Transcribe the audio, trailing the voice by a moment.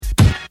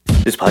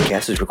This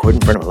podcast is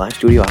recorded in front of a live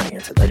studio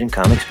audience at Legend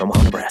Comics from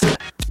Omaha, Nebraska.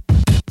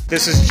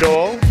 This is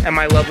Joel and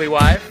my lovely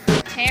wife,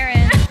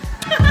 Taryn.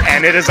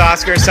 and it is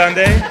Oscar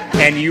Sunday,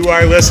 and you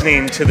are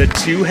listening to the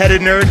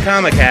Two-Headed Nerd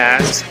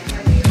Comicast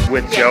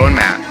with Joe and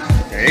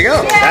Matt. There you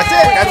go. Yay! That's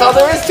it. That's all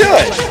there is to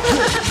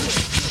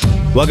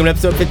it. Welcome to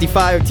episode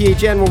 55 of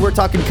THN, where we're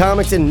talking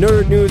comics and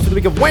nerd news for the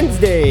week of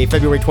Wednesday,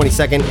 February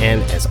 22nd.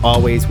 And as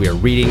always, we are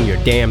reading your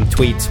damn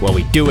tweets while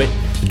we do it.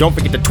 So don't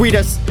forget to tweet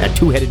us at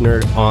Two-Headed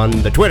Nerd on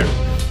the Twitter.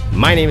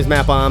 My name is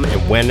Matt Baum,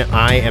 and when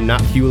I am not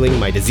fueling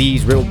my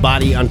disease-riddled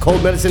body on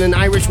cold medicine and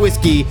Irish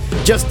whiskey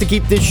just to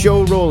keep this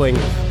show rolling,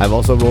 I've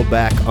also rolled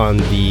back on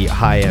the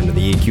high end of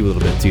the EQ a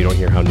little bit so you don't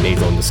hear how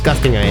nasal and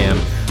disgusting I am.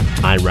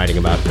 I'm writing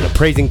about and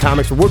appraising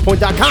comics for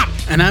WordPoint.com.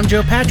 And I'm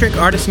Joe Patrick,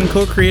 artist and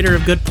co-creator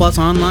of Good Plus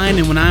Online,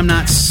 and when I'm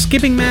not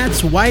skipping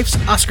Matt's wife's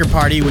Oscar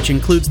party, which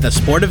includes the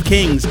Sport of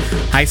Kings,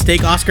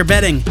 high-stake Oscar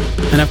betting,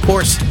 and of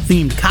course,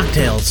 themed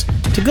cocktails,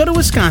 to go to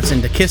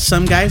Wisconsin to kiss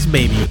some guy's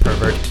baby, you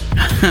pervert.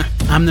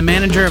 I'm the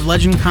manager of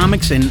Legend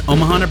Comics in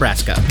Omaha,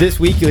 Nebraska. This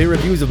week, you'll hear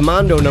reviews of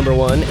Mondo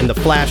 #1 and The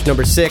Flash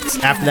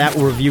 #6. After that,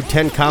 we'll review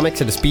 10 comics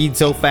at a speed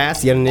so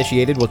fast, the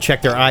uninitiated will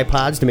check their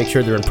iPods to make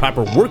sure they're in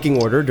proper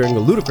working order during the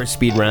ludicrous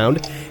speed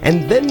round.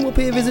 And then we'll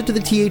pay a visit to the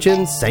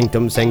THN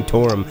Sanctum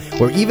Sanctorum,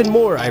 where even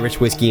more Irish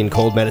whiskey and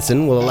cold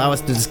medicine will allow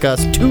us to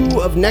discuss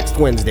 2 of next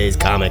Wednesday's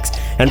comics.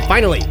 And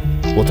finally,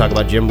 we'll talk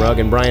about Jim Rugg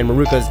and Brian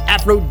Maruka's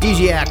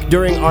Aphrodisiac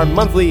during our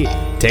monthly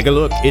Take a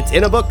Look, It's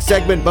in a Book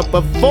segment. But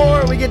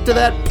before we get to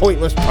that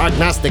pointless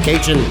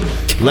prognostication,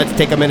 let's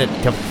take a minute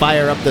to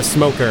fire up the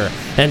smoker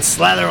and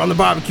slather on the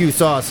barbecue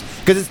sauce,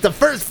 because it's the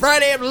first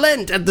Friday of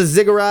Lent at the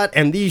Ziggurat,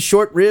 and these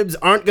short ribs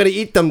aren't going to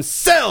eat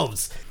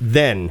themselves.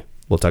 Then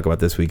we'll talk about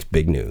this week's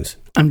big news.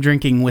 I'm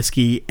drinking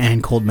whiskey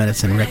and cold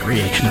medicine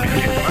recreationally.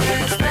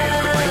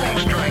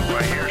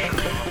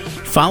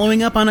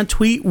 Following up on a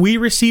tweet we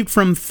received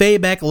from Faye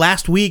Beck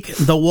last week,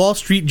 the Wall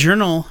Street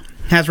Journal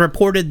has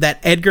reported that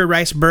Edgar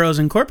Rice Burroughs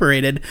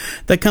Incorporated,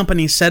 the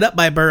company set up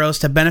by Burroughs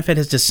to benefit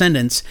his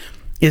descendants,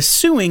 is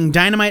suing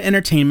Dynamite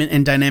Entertainment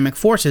and Dynamic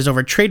Forces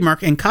over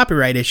trademark and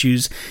copyright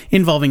issues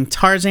involving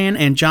Tarzan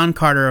and John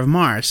Carter of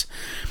Mars.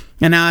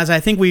 And now, as I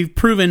think we've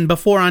proven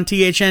before on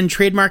THN,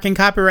 trademark and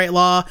copyright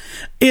law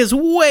is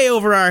way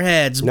over our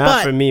heads.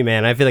 Not for me,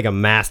 man. I feel like a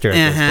master at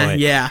this point.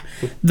 Yeah.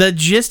 The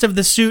gist of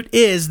the suit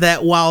is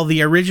that while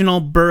the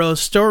original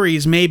Burroughs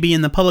stories may be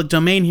in the public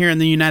domain here in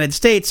the United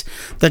States,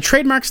 the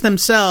trademarks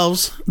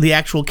themselves, the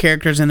actual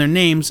characters and their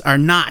names, are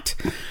not.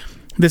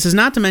 This is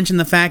not to mention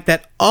the fact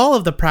that all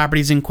of the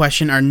properties in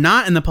question are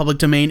not in the public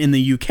domain in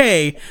the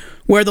UK,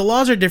 where the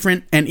laws are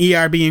different and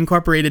ERB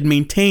Incorporated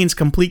maintains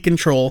complete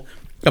control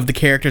of the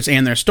characters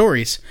and their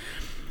stories.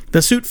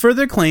 The suit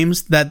further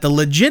claims that the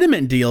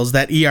legitimate deals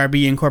that ERB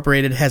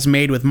Incorporated has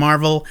made with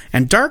Marvel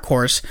and Dark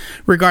Horse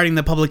regarding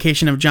the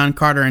publication of John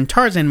Carter and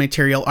Tarzan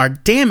material are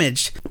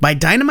damaged by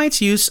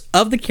Dynamite's use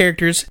of the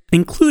characters,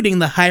 including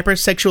the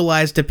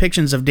hypersexualized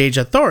depictions of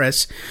Dejah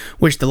Thoris,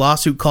 which the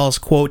lawsuit calls,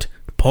 quote,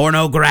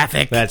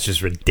 pornographic. That's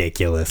just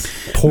ridiculous.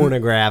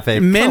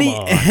 Pornographic.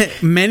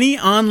 Many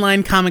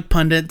online comic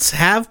pundits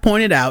have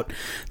pointed out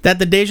that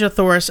the Dejah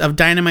Thoris of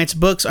Dynamite's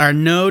books are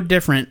no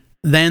different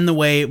than the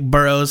way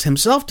Burroughs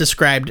himself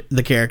described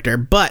the character,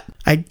 but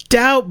I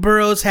doubt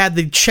Burroughs had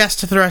the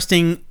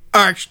chest-thrusting,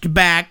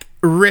 arched-back,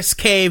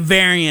 risque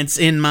variants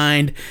in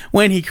mind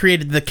when he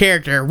created the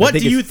character. What do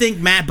you think,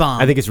 Matt Baum?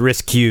 I think it's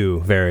Risk-Q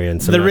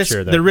variants. The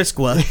Risqua.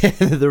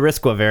 The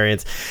Risqua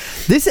variants.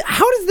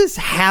 How does this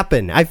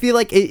happen? I feel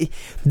like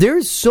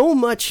there's so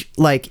much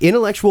like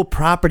intellectual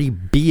property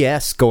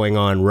BS going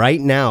on right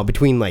now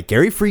between like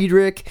Gary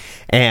Friedrich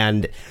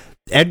and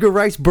Edgar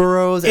Rice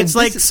Burroughs. It's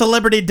like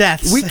celebrity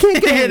deaths. We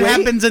can't get away. It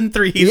happens in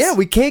threes. Yeah,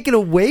 we can't get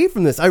away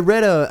from this. I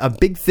read a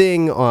big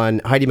thing on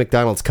Heidi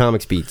McDonald's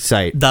Comics Beat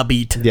site. The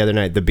Beat. The other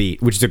night, The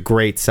Beat, which is a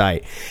great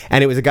site.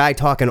 And it was a guy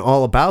talking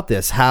all about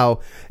this,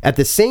 how at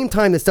the same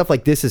time that stuff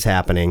like this is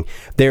happening,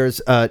 there's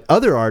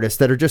other artists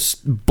that are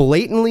just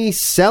blatantly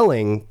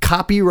selling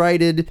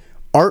copyrighted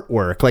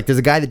artwork. Like there's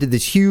a guy that did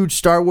this huge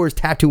Star Wars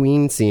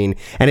Tatooine scene,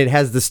 and it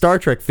has the Star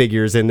Trek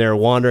figures in there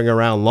wandering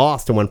around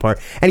lost in one part,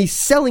 and he's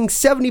selling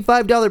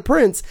 $75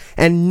 prints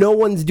and no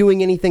one's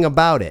doing anything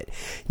about it.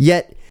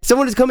 Yet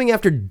someone is coming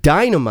after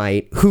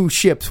Dynamite, who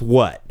ships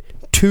what,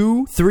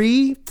 2,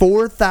 3,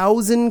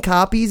 4,000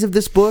 copies of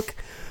this book?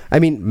 I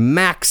mean,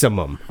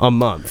 maximum a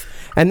month.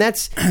 And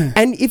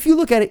if you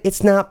look at it,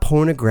 it's not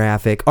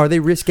pornographic. Are they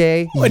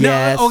risque?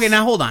 Yes. No, okay,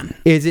 now hold on.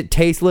 Is it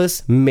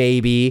tasteless?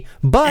 Maybe.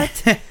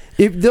 But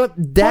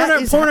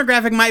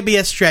pornographic might be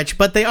a stretch,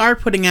 but they are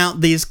putting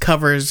out these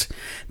covers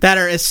that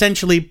are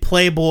essentially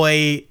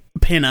Playboy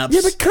pinups.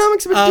 Yeah, but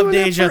comics have been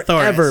doing that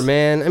forever,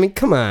 man. I mean,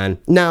 come on.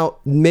 Now,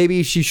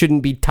 maybe she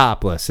shouldn't be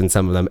topless in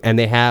some of them, and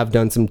they have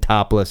done some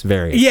topless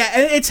variants. Yeah,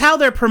 it's how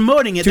they're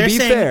promoting it. They're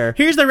saying, fair,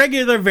 here's the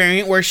regular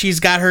variant where she's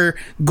got her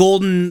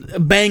golden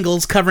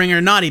bangles covering her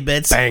naughty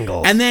bits.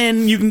 Bangles. And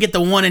then you can get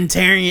the 1 in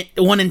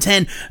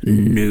 10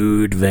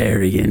 nude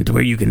variant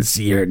where you can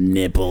see her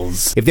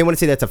nipples. If they want to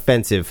say that's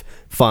offensive,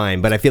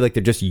 fine. But I feel like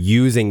they're just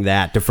using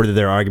that to further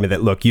their argument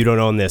that, look, you don't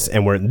own this,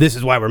 and this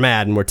is why we're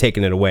mad, and we're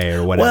taking it away,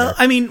 or whatever. Well,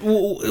 I mean,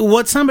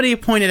 what somebody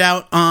pointed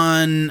out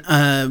on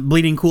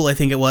Bleeding Cool, I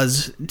think it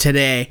was,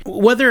 today,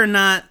 whether or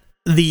not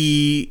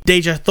the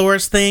Deja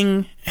Thoris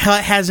thing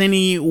has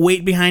any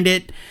weight behind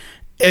it,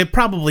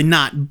 probably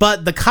not.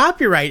 But the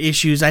copyright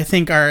issues, I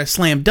think, are a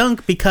slam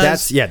dunk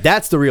because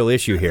that's the real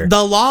issue here.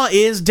 The law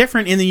is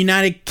different in the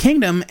United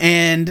Kingdom,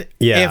 and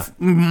if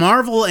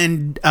Marvel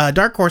and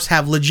Dark Horse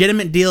have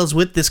legitimate deals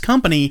with this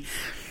company,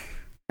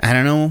 I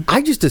don't know.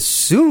 I just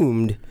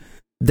assumed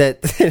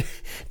that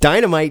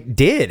Dynamite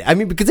did. I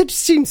mean, because it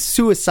just seems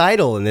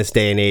suicidal in this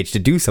day and age to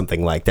do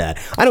something like that.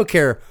 I don't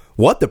care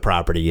what the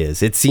property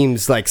is. It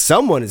seems like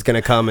someone is going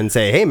to come and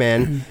say, hey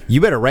man,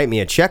 you better write me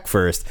a check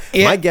first.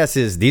 My guess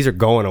is these are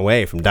going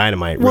away from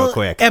Dynamite real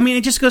quick. I mean,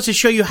 it just goes to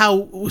show you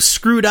how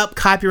screwed up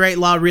copyright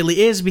law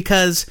really is,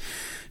 because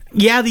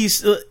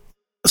these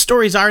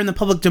stories are in the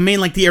public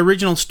domain, like the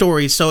original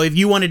stories. So if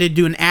you wanted to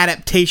do an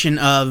adaptation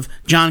of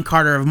John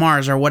Carter of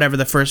Mars, or whatever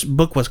the first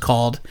book was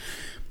called,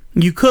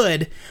 you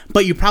could,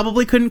 but you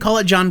probably couldn't call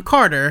it John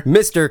Carter,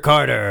 Mr.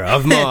 Carter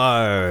of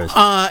Mars,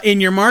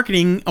 in your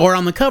marketing or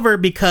on the cover,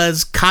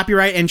 because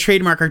copyright and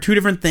trademark are two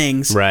different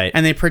things, right?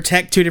 And they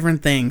protect two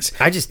different things.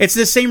 It's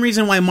the same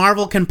reason why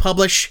Marvel can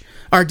publish,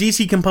 or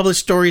DC can publish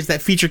stories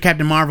that feature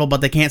Captain Marvel,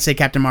 but they can't say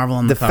Captain Marvel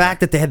on the cover. The fact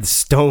that they had the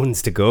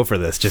stones to go for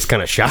this just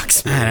kind of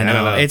shocks me. I don't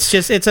know.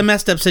 It's a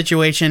messed up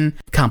situation,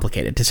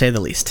 complicated to say the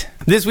least.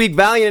 This week,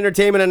 Valiant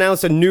Entertainment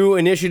announced a new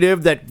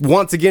initiative that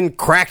once again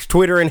cracked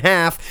Twitter in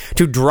half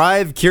to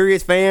drive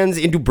curious fans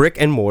into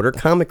brick-and-mortar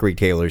comic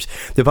retailers.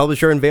 The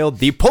publisher unveiled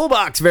the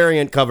pullbox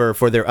variant cover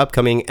for their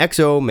upcoming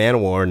X-O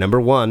Manowar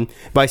 #1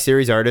 by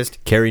series artist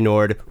Carrie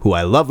Nord, who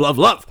I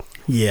love.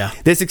 Yeah.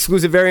 This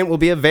exclusive variant will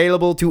be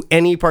available to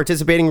any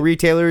participating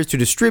retailers to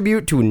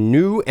distribute to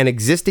new and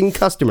existing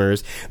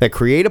customers that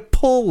create a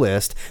pull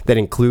list that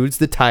includes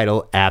the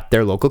title at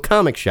their local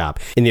comic shop.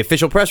 In the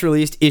official press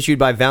release issued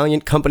by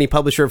Valiant company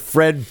publisher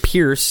Fred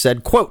Pierce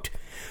said, quote,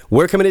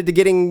 "We're committed to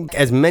getting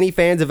as many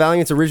fans of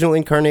Valiant's original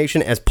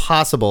incarnation as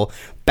possible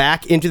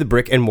back into the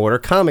brick-and-mortar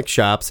comic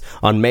shops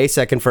on May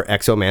 2nd for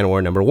X-O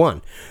Manowar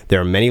 #1.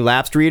 There are many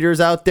lapsed readers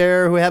out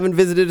there who haven't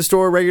visited a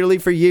store regularly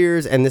for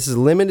years, and this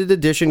limited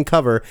edition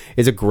cover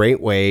is a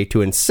great way to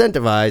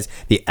incentivize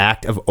the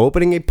act of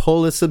opening a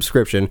pull list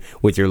subscription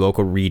with your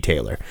local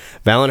retailer.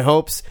 Valiant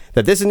hopes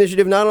that this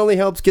initiative not only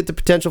helps get the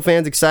potential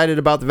fans excited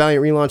about the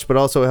Valiant relaunch, but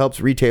also helps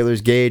retailers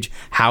gauge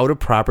how to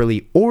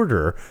properly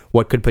order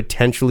what could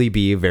potentially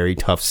be a very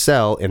tough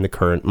sell in the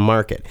current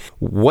market."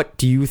 What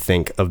do you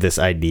think of this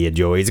idea,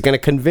 Joey? Is it going to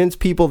convince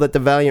people that the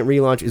Valiant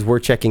relaunch is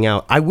worth checking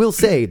out? I will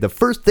say, the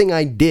first thing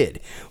I did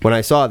when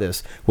I saw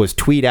this was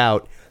tweet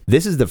out,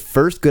 "This is the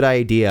first good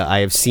idea I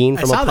have seen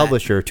from a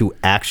publisher to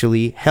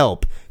actually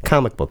help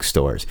comic book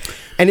stores."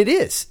 And it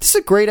is. This is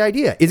a great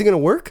idea. Is it going to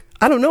work?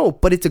 I don't know,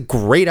 but it's a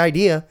great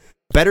idea.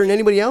 Better than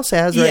anybody else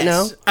has right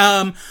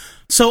now.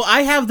 So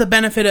I have the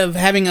benefit of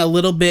having a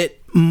little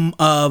bit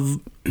of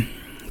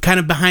kind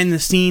of behind the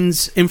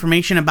scenes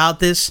information about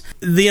this.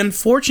 The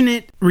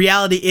unfortunate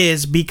reality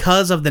is,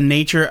 because of the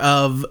nature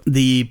of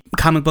the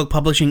comic book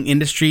publishing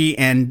industry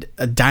and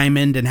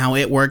Diamond and how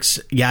it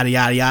works, yada,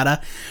 yada,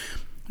 yada,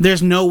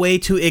 there's no way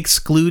to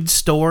exclude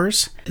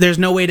stores. There's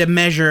no way to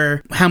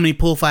measure how many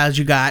pull files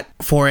you got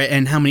for it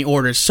and how many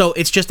orders. So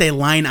it's just a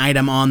line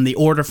item on the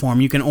order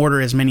form. You can order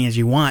as many as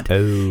you want.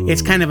 Oh.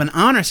 It's kind of an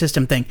honor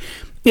system thing.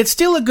 It's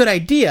still a good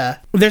idea.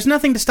 There's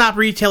nothing to stop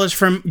retailers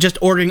from just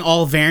ordering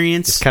all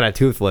variants. It's kind of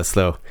toothless,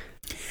 though.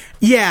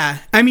 Yeah,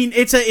 I mean,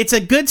 it's a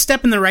good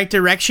step in the right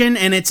direction,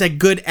 and it's a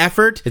good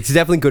effort. It's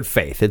definitely good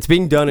faith. It's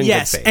being done in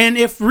good faith. And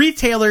if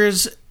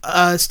retailers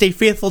stay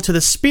faithful to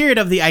the spirit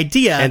of the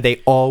idea, and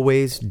they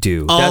always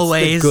do. That's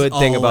the good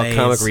thing about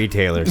comic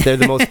retailers. They're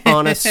the most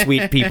honest,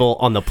 sweet people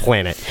on the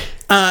planet.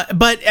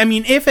 But I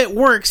mean, if it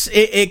works,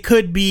 it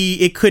could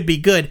be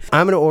good.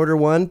 I'm going to order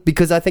one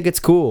because I think it's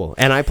cool,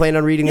 and I plan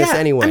on reading this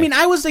anyway. I mean,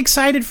 I was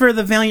excited for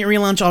the Valiant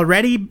relaunch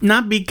already,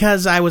 not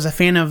because I was a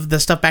fan of the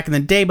stuff back in the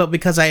day, but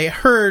because I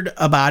heard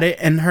about it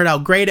and heard how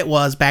great it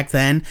was back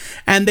then,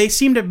 and they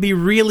seem to be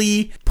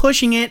really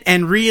pushing it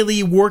and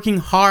really working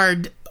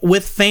hard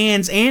with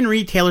fans and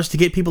retailers to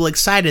get people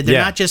excited.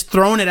 They're not just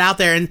throwing it out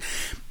there, and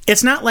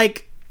it's not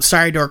like,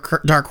 sorry,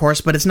 Dark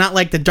Horse, but it's not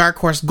like the Dark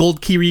Horse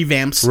Gold Key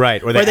revamps,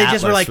 right? Or where they Atlas,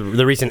 just were like,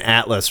 the recent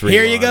Atlas relaunch.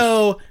 Here you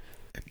go,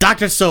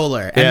 Dr.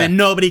 Solar, and then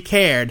nobody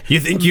cared.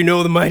 You think you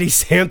know the mighty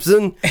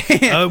Samson?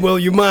 Well,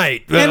 you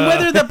might. And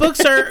whether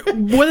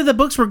the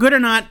books were good or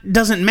not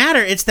doesn't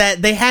matter. It's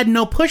that they had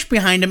no push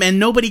behind them and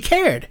nobody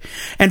cared.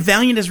 And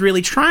Valiant is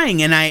really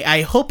trying, and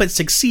I hope it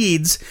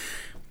succeeds.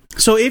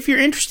 So if you're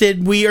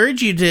interested, we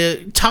urge you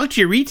to talk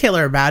to your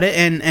retailer about it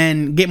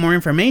and get more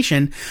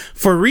information.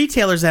 For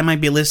retailers that might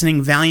be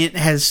listening, Valiant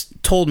has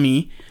told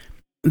me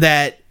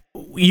that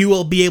you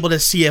will be able to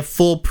see a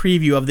full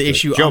preview of the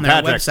issue on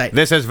their website.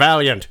 This is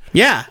Valiant.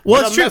 Yeah.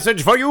 Well, it's true.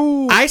 Message for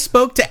you. I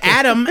spoke to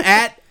Adam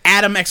at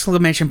Adam !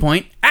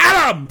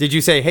 Adam! Did you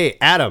say, hey,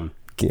 Adam,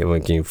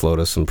 Can you float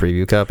us some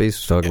preview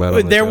copies? Talk about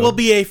it. There will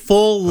be a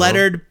full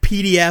lettered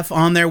PDF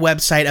on their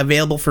website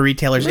available for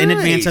retailers in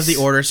advance of the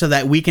order, so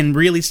that we can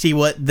really see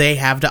what they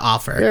have to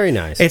offer. Very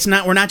nice.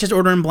 We're not just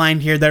ordering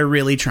blind here. They're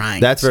really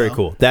trying. That's very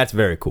cool. That's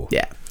very cool.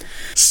 Yeah.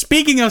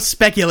 Speaking of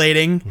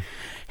speculating,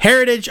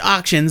 Heritage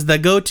Auctions, the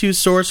go-to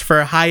source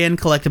for high-end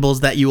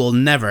collectibles that you will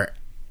never,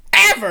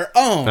 ever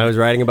own. I was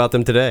writing about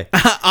them today.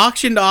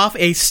 Auctioned off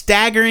a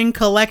staggering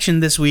collection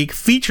this week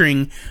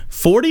featuring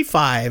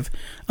 45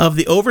 of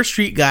the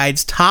Overstreet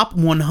Guide's top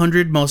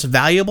 100 most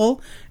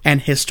valuable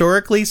and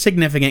historically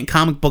significant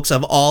comic books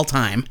of all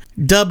time.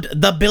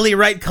 Dubbed the Billy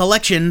Wright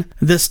Collection,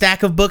 the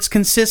stack of books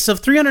consists of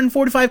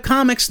 345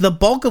 comics, the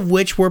bulk of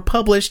which were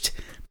published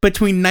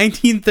between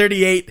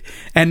 1938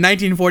 and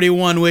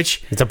 1941,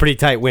 which... It's a pretty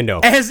tight window.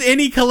 As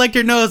any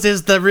collector knows,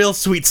 is the real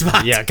sweet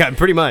spot. Yeah,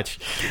 pretty much.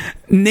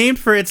 Named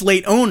for its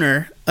late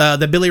owner,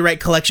 the Billy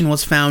Wright Collection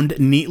was found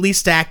neatly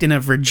stacked in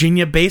a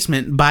Virginia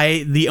basement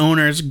by the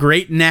owner's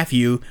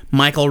great-nephew,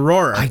 Michael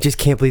Rohrer. I just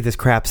can't believe this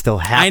crap still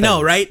happens. I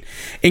know, right?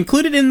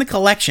 Included in the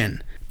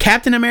collection...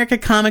 Captain America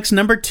Comics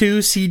number 2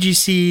 CG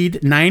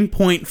Seed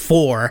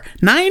 9.4.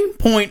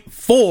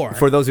 9.4!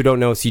 For those who don't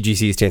know,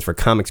 CGC stands for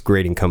Comics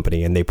Grading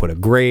Company, and they put a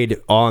grade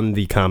on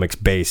the comics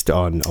based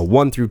on a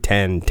 1 through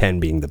 10, 10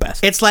 being the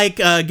best. It's like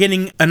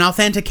getting an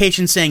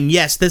authentication saying,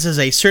 yes, this is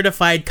a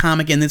certified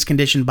comic in this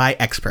condition by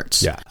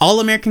experts. Yeah.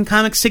 All-American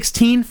Comics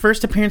 16,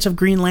 first appearance of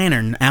Green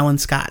Lantern, Alan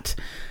Scott.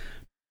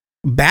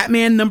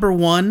 Batman number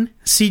 1,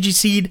 CG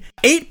Seed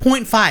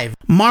 8.5.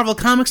 Marvel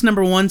Comics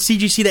number 1,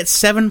 CG Seed at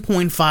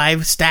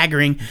 7.5,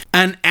 staggering.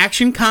 And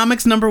Action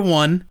Comics number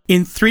 1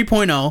 in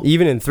 3.0.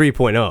 Even in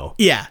 3.0.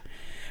 Yeah.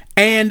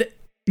 And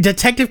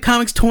Detective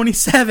Comics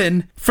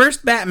 27,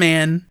 first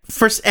Batman,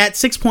 first at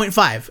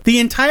 6.5. The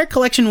entire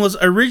collection was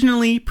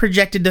originally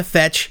projected to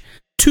fetch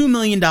 $2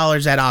 million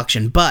at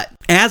auction, but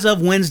as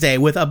of Wednesday,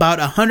 with about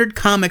 100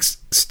 comics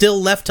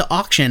still left to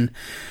auction,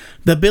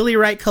 the Billy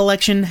Wright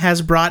Collection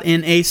has brought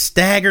in a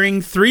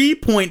staggering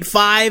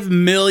 $3.5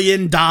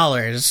 million.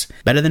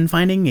 Better than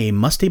finding a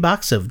musty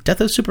box of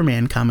Death of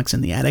Superman comics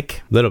in the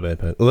attic. A little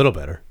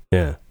better.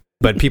 Yeah.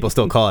 But people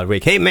still call it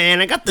weak. Hey, man,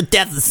 I got the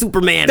Death of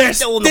Superman. They're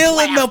still in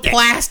the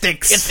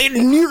plastics. It's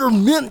in near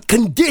mint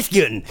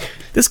condition.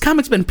 This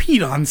comic's been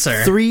peed on,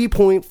 sir.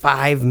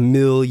 $3.5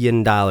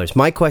 million.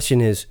 My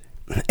question is,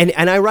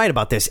 and I write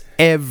about this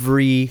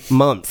every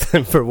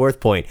month for Worth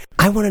Point.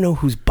 I want to know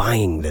who's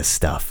buying this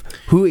stuff.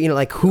 Who is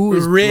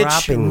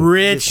dropping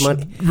this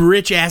money?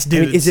 Rich ass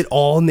dudes. I mean, is it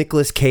all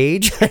Nicolas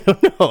Cage? I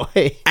don't know.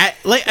 Hey.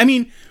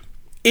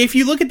 If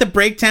you look at the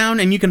breakdown,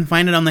 and you can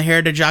find it on the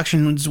Heritage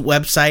Auctions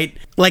website,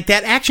 like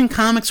that Action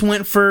Comics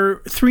went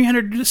for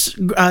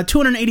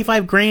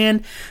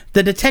 $285,000.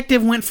 The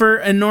Detective went for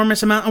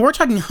enormous amount. We're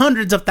talking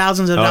hundreds of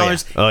thousands of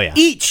dollars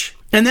each.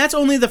 And that's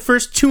only the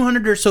first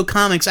 200 or so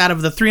comics out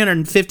of the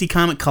 350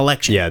 comic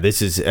collection. Yeah,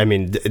 this is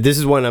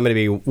one I'm going to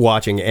be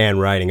watching and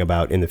writing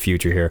about in the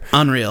future here.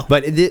 Unreal.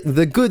 But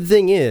the good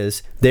thing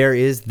is, there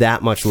is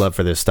that much love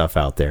for this stuff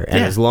out there.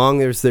 And as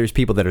long as there's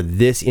people that are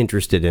this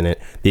interested in it,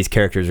 these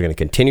characters are going to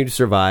continue to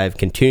survive,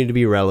 continue to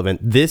be relevant.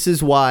 This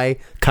is why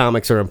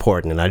comics are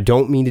important. And I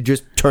don't mean to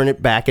just turn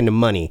it back into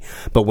money.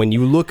 But when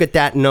you look at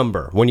that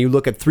number, when you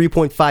look at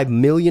 $3.5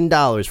 million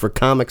for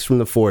comics from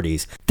the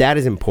 40s, that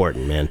is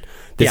important, man.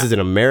 This is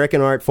an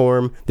American art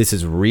form. This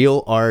is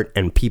real art,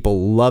 and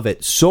people love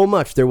it so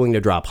much they're willing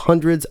to drop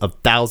hundreds of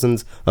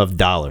thousands of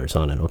dollars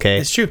on it, okay?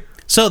 It's true.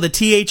 So the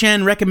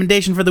THN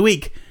recommendation for the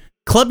week: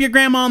 club your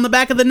grandma on the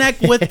back of the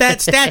neck with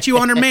that statue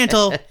on her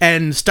mantle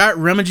and start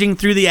rummaging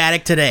through the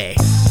attic today.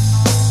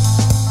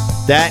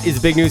 That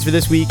is big news for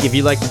this week. If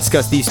you'd like to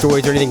discuss these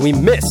stories or anything we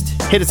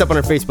missed, hit us up on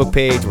our Facebook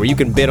page where you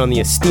can bid on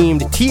the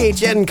esteemed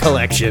THN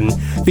collection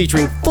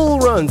featuring full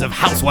runs of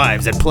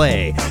Housewives at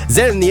Play,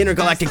 Zen the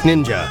Intergalactic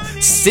Ninja,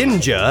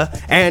 Sinja,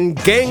 and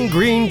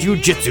Gangrene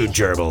Jiu-Jitsu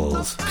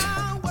Gerbils.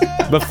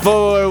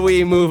 Before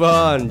we move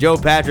on, Joe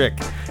Patrick,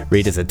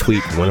 read us a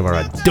tweet from one of our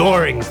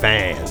adoring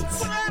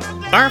fans.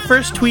 Our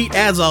first tweet,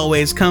 as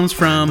always, comes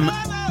from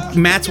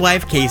Matt's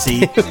wife,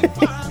 Casey.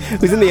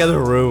 Who's in the other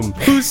room.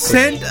 Who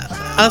sent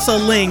us a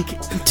link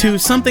to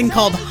something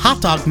called Hot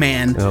Dog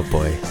Man. Oh,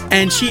 boy.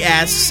 And she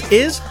asks,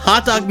 is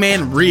Hot Dog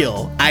Man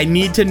real? I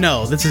need to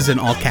know. This is in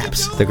all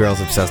caps. The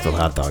girl's obsessed with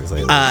hot dogs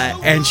lately.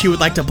 And she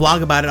would like to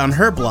blog about it on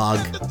her blog,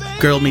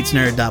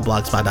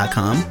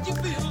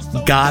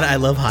 girlmeetsnerd.blogspot.com. God, I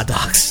love hot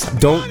dogs.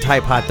 Don't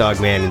type Hot Dog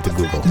Man into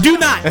Google. Do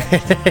not!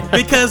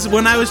 Because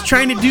when I was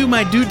trying to do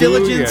my due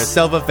diligence... Do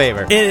yourself a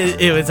favor.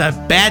 It was a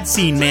bad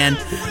scene, man.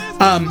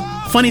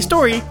 Funny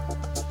story...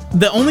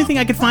 The only thing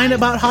I could find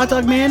about Hot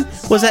Dog Man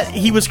was that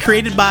he was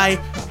created by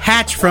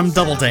Hatch from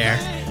Double Dare.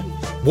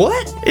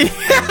 What? What?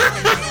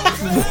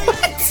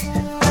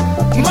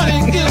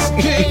 Money is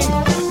king.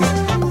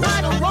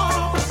 Right or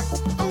wrong.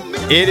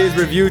 It is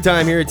review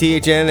time here at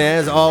THN.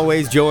 As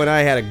always, Joe and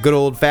I had a good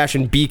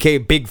old-fashioned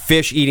BK big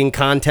fish eating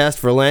contest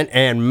for Lent,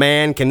 and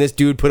man, can this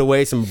dude put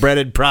away some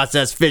breaded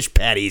processed fish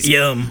patties.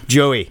 Yum.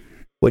 Joey,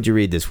 what'd you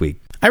read this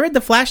week? I read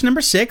The Flash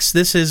number 6.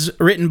 This is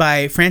written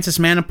by Francis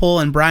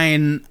Manapul and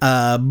Brian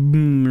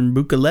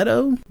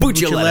Buccellato.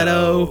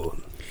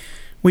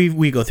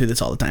 We go through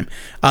this all the time.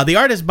 The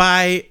art is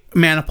by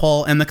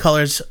Manapul and the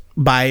colors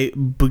by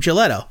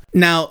Buccellato.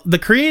 Now, the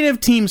creative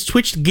team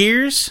switched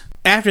gears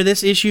after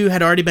this issue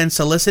had already been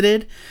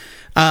solicited.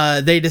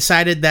 They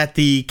decided that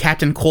the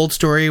Captain Cold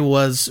story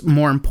was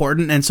more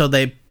important, and so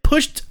they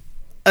pushed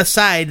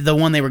aside the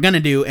one they were going to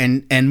do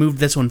and moved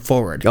this one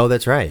forward. Oh,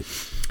 that's right.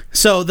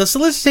 So the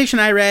solicitation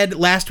I read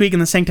last week in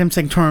the Sanctum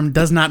Sanctorum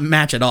does not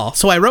match at all.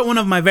 So I wrote one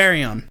of my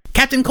very own.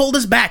 Captain Cold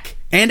is back,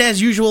 and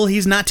as usual,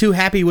 he's not too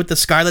happy with the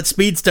Scarlet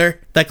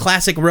Speedster. The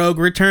classic rogue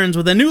returns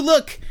with a new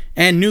look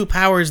and new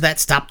powers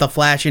that stop the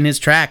Flash in his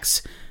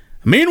tracks.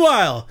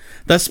 Meanwhile,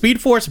 the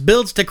Speed Force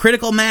builds to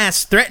critical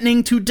mass,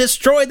 threatening to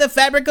destroy the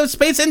fabric of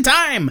space and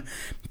time.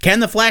 Can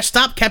the Flash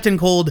stop Captain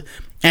Cold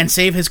and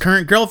save his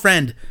current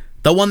girlfriend,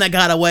 the one that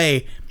got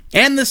away,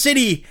 and the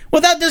city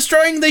without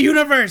destroying the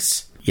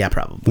universe? Yeah,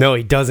 probably. No,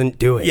 he doesn't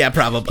do it. Yeah,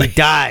 probably. He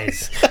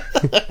dies.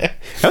 That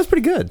was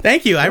pretty good.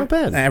 Thank you. I Not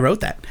bad.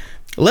 wrote that.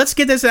 Let's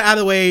get this out of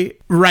the way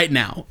right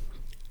now.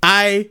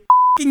 I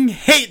f***ing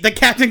hate the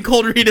Captain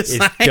Cold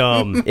redesign. It's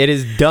dumb. It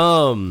is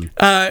dumb.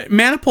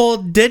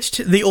 Manapul ditched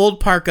the old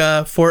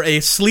parka for a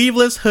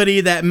sleeveless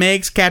hoodie that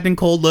makes Captain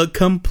Cold look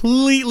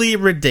completely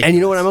ridiculous. And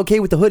you know what? I'm okay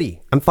with the hoodie.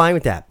 I'm fine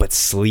with that. But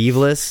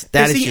sleeveless?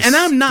 That is See, just and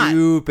I'm not.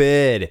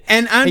 stupid.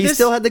 And he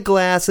still had the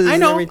glasses I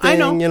know, and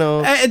everything, you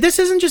know. This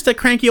isn't just a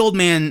cranky old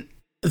man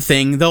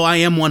thing, though I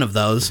am one of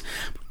those.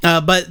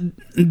 But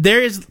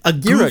there is a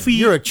goofy...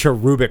 You're a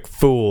cherubic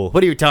fool.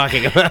 What are you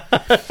talking about?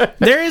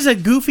 There is a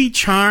goofy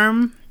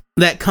charm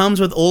that comes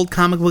with old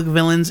comic book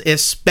villains,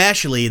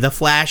 especially the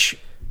Flash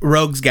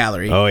Rogues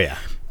Gallery. Oh, yeah.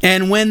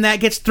 And when that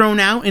gets thrown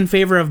out in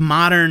favor of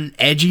modern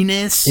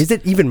edginess... Is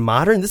it even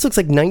modern? This looks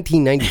like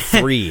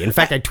 1993. In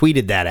fact, I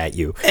tweeted that at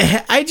you.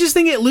 I just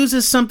think it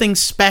loses something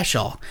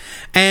special.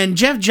 And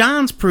Jeff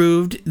Johns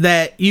proved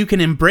that you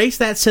can embrace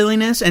that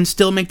silliness and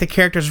still make the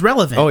characters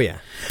relevant. Oh, yeah.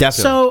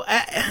 Definitely. So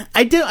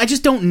I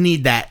just don't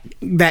need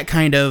that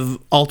kind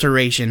of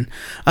alteration.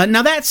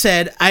 Now, that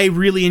said, I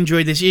really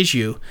enjoyed this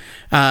issue.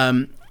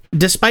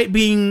 Despite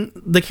being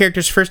the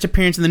character's first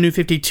appearance in the New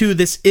 52,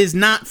 this is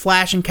not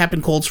Flash and Captain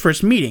Cold's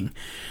first meeting.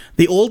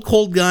 The old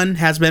Cold gun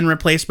has been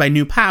replaced by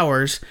new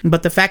powers,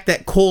 but the fact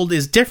that Cold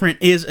is different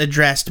is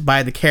addressed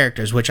by the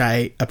characters, which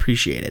I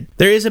appreciated.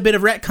 There is a bit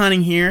of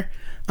retconning here,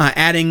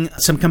 adding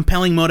some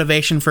compelling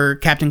motivation for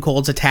Captain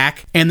Cold's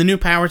attack, and the new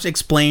powers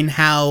explain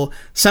how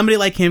somebody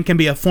like him can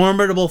be a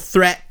formidable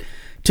threat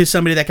to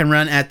somebody that can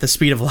run at the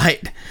speed of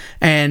light.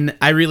 And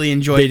I really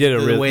enjoyed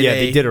the way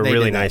they did a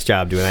really nice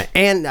job doing that.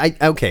 And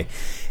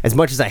as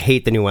much as I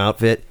hate the new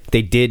outfit,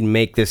 they did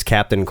make this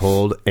Captain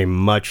Cold a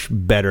much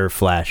better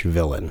Flash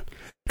villain.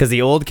 Because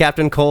the old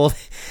Captain Cold,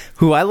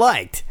 who I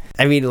liked,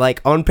 I mean,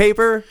 like, on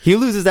paper, he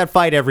loses that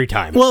fight every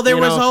time. Well, there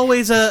was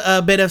always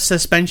a bit of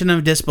suspension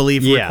of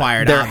disbelief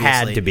required, there obviously.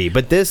 had to be.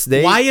 But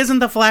why isn't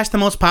the Flash the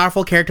most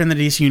powerful character in the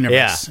DC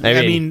universe? Yeah,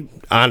 I mean,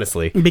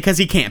 honestly. Because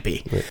he can't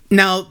be.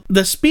 Now,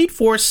 the Speed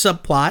Force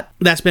subplot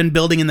that's been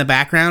building in the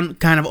background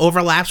kind of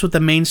overlaps with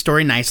the main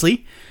story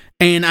nicely.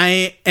 And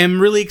I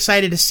am really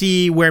excited to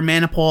see where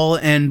Manapul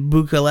and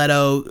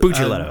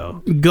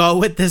Buccellato go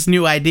with this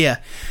new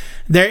idea.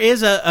 There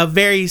is a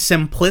very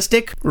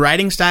simplistic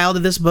writing style to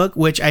this book,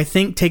 which I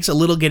think takes a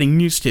little getting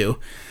used to.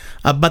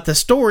 But the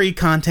story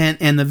content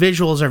and the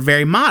visuals are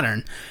very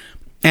modern.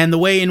 And the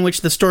way in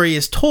which the story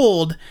is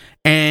told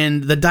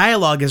and the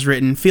dialogue is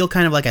written feel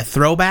kind of like a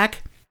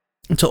throwback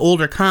to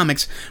older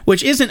comics,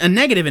 which isn't a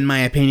negative in my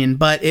opinion,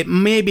 but it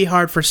may be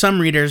hard for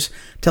some readers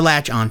to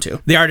latch onto.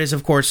 The art is,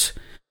 of course,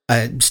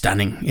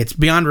 stunning. It's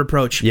beyond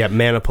reproach. Yeah,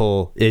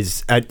 Manapul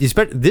is,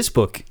 this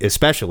book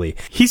especially.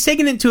 He's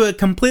taken it to a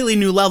completely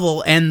new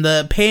level, and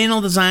the panel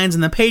designs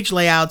and the page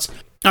layouts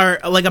are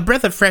like a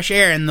breath of fresh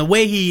air, and the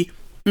way he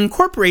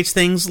incorporates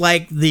things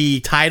like the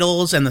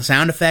titles and the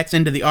sound effects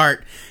into the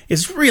art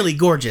is really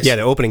gorgeous. Yeah,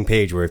 the opening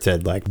page where it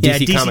said, like,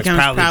 DC Comics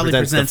proudly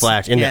presents the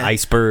Flash, and the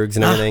icebergs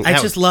and everything. I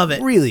just love it.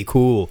 Really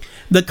cool.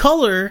 The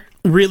color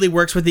really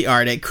works with the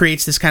art. It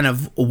creates this kind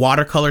of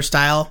watercolor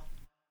style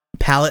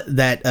palette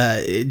that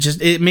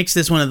it makes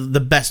this one of the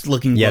best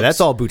looking books. Yeah,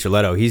 that's all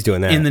Buccellato. He's doing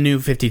that in the New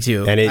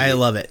 52, and I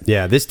love it.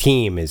 Yeah, this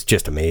team is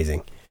just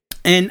amazing.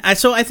 And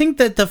so I think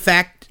that the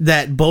fact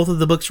that both of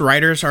the book's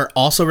writers are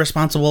also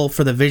responsible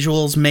for the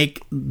visuals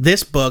make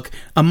this book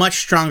a much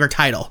stronger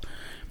title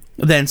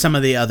than some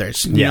of the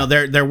others. You know,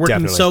 they're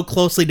working so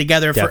closely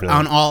together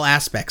on all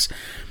aspects.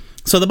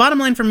 So the bottom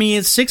line for me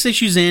is 6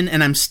 issues in,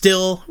 and I'm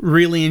still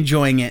really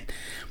enjoying it.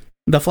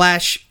 The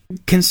Flash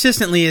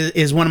consistently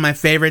is one of my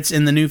favorites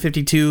in the New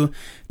 52.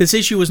 This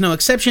issue was no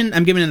exception.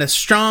 I'm giving it a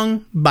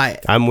strong buy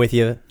it. I'm with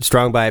you.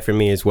 Strong buy it for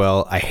me as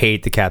well. I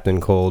hate the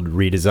Captain Cold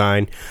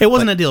redesign. It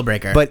wasn't a deal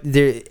breaker. But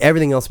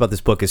everything else about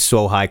this book is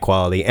so high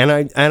quality. And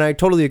I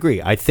totally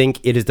agree. I think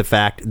it is the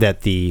fact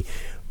that the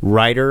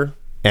writer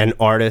and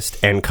artist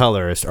and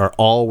colorist are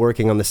all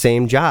working on the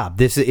same job.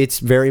 It's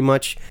very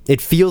much,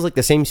 it feels like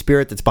the same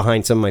spirit that's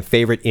behind some of my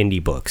favorite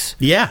indie books.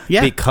 Yeah.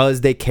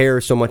 Because they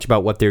care so much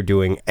about what they're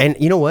doing. And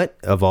you know what?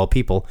 Of all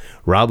people,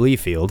 Rob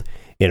Liefeld,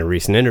 in a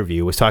recent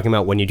interview, was talking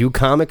about when you do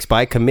comics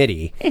by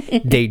committee,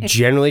 they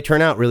generally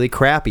turn out really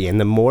crappy. And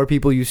the more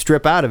people you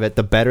strip out of it,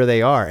 the better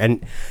they are.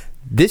 And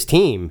this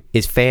team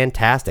is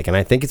fantastic. And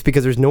I think it's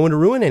because there's no one to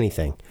ruin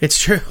anything. It's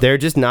true. They're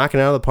just knocking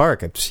it out of the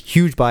park. It's a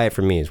huge buy it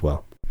for me as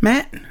well.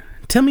 Matt,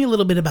 tell me a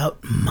little bit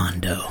about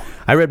Mondo.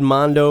 I read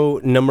Mondo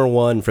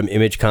 #1 from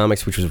Image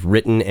Comics, which was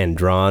written and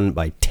drawn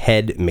by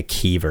Ted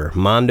McKeever.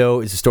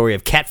 Mondo is the story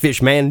of Catfish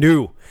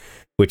Mandu,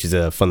 which is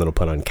a fun little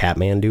pun on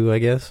Catmandu, I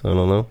guess. I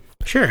don't know.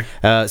 Sure.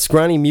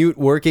 Scrawny mute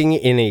working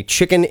in a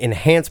chicken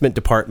enhancement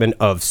department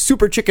of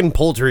Super Chicken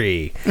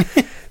Poultry.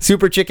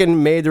 Super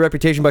Chicken made the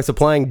reputation by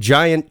supplying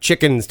giant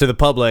chickens to the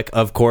public,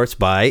 of course,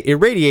 by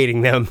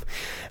irradiating them.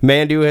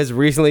 Mandu has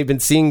recently been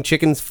seeing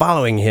chickens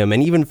following him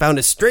and even found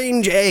a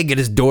strange egg at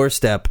his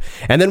doorstep.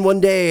 And then one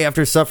day,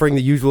 after suffering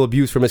the usual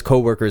abuse from his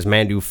coworkers,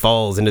 Mandu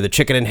falls into the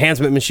chicken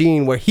enhancement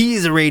machine where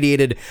he's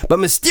irradiated, but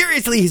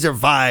mysteriously he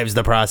survives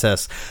the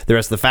process. The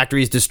rest of the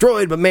factory is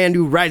destroyed, but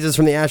Mandu rises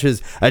from the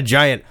ashes, a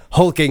giant,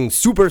 hulking,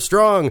 super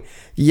strong,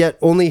 yet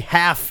only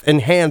half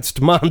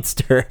enhanced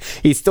monster.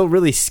 He's still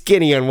really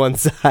skinny on one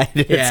side.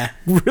 It's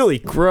really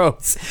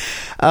gross.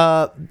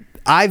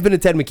 I've been a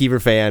Ted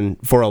McKeever fan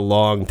for a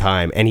long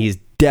time, and he's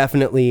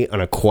definitely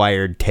an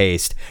acquired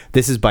taste.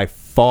 This is by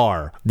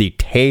far the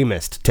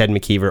tamest Ted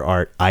McKeever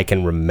art I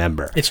can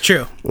remember. It's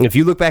true. If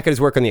you look back at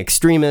his work on The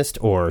Extremist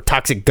or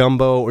Toxic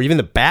Gumbo or even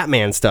the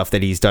Batman stuff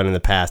that he's done in the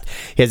past,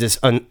 he has this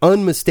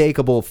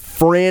unmistakable,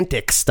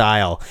 frantic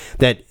style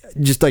that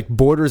just like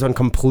borders on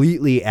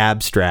completely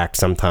abstract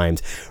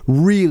sometimes.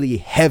 Really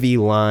heavy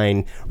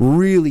line,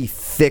 really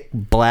thick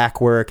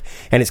black work,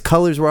 and his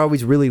colors were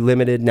always really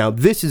limited. Now,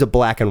 this is a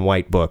black and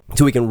white book,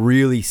 so we can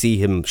really see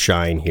him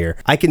shine here.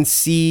 I can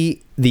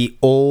see the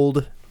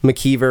old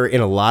McKeever in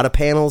a lot of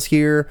panels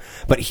here,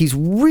 but he's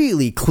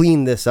really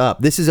cleaned this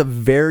up. This is a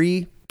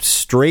very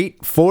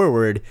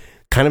straightforward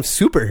kind of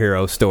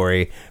superhero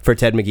story for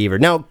Ted McKeever.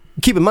 Now,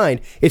 keep in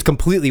mind, it's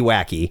completely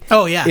wacky.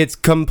 Oh, yeah. It's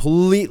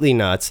completely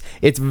nuts.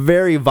 It's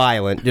very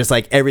violent, just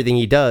like everything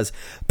he does.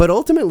 But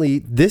ultimately,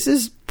 this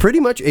is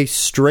pretty much a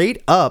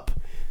straight-up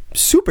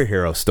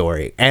superhero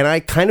story. And I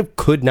kind of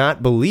could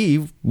not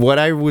believe what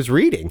I was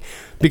reading,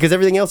 because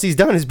everything else he's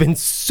done has been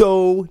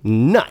so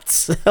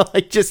nuts.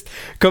 Like, just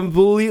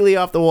completely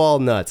off the wall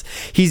nuts.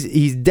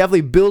 He's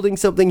definitely building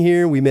something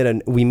here. We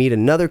meet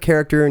another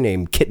character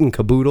named Kitten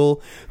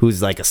Caboodle,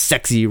 who's like a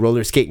sexy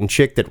roller skating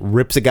chick that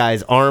rips a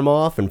guy's arm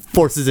off and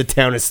forces it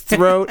down his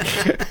throat.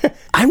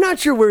 I'm not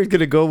sure where he's going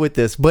to go with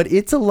this, but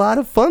it's a lot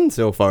of fun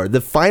so far.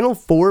 The final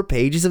 4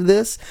 pages of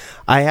this,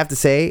 I have to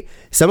say,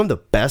 some of the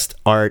best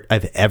art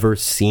I've ever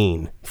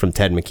seen from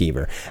Ted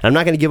McKeever. And I'm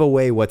not going to give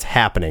away what's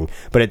happening,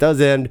 but it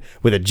does end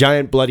with a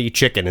giant bloody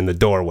chicken in the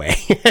doorway.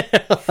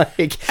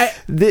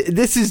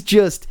 This is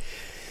just...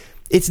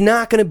 It's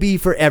not going to be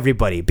for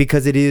everybody,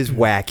 because it is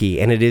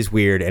wacky and it is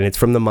weird, and it's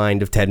from the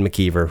mind of Ted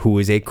McKeever, who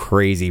is a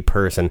crazy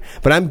person.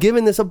 But I'm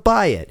giving this a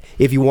buy it.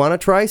 If you want to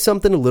try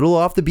something a little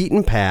off the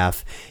beaten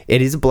path, it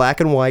is a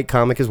black and white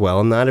comic as well,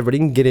 and not everybody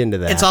can get into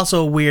that. It's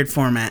also a weird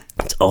format.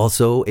 It's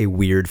also a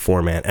weird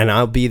format, and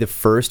I'll be the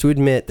first to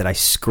admit that I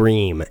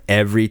scream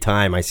every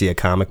time I see a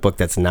comic book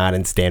that's not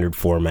in standard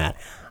format.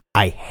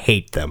 I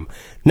hate them.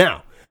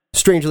 Now,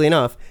 strangely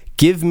enough,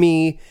 give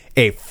me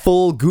a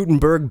full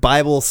Gutenberg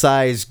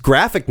Bible-sized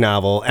graphic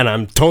novel, and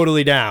I'm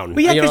totally down.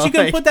 Well, yeah, because you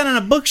can put that on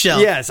a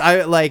bookshelf. Yes,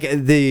 I like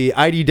the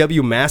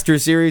IDW Master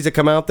Series that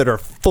come out that are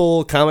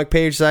full comic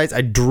page size.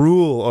 I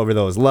drool over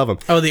those. Love them.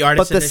 Oh, the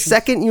artist But the editions?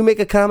 second you make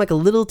a comic a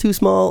little too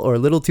small or a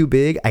little too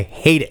big, I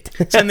hate it.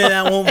 Something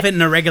that won't fit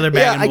in a regular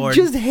bag and board. I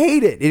just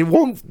hate it. It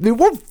won't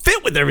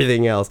fit with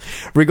everything else.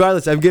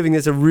 Regardless, I'm giving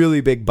this a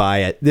really big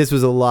buy it. This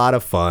was a lot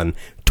of fun.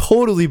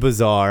 Totally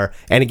bizarre,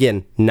 and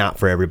again, not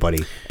for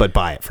everybody, but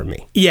buy it for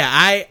me. Yeah,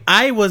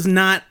 I was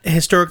not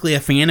historically a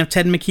fan of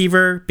Ted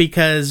McKeever,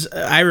 because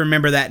I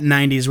remember that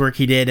 90s work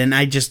he did, and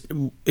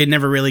it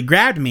never really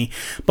grabbed me.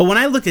 But when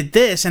I looked at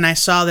this and I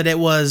saw that it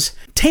was,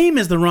 tame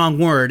is the wrong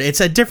word, it's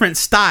a different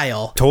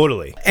style.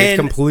 Totally. It's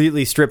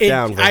completely stripped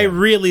down. I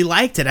really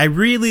liked it.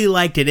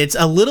 It's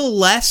a little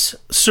less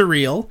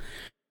surreal,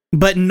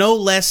 but no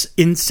less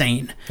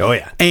insane. Oh,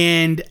 yeah.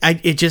 And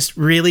it just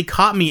really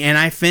caught me, and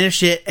I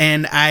finished it,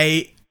 and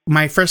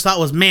my first thought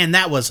was, man,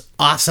 that was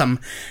awesome.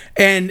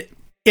 And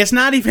it's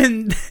not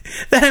even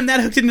that I'm that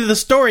hooked into the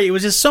story. It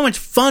was just so much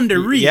fun to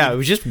read. Yeah, it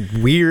was just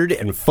weird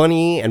and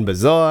funny and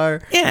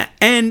bizarre. Yeah,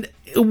 and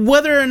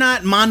whether or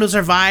not Mondo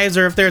survives,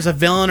 or if there's a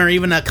villain or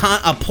even a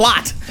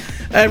plot,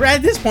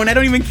 at this point, I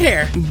don't even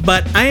care.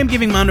 But I am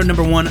giving Mondo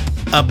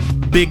 #1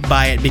 a big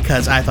buy it,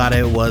 because I thought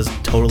it was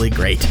totally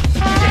great.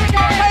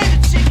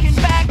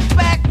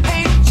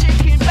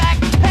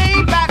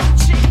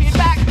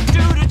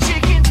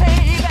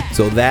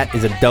 So that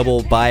is a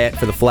double buy it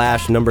for The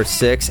Flash, number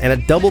 6, and a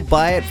double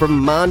buy it for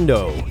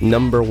Mondo,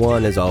 number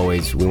 1. As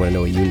always, we want to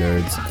know what you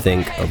nerds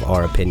think of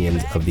our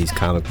opinions of these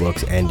comic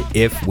books, and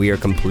if we are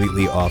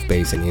completely off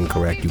base and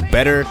incorrect, you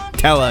better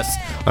tell us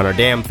on our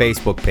damn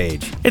Facebook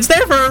page. It's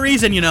there for a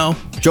reason, you know.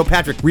 Joe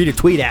Patrick, read a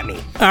tweet at me.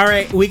 All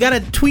right, we got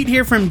a tweet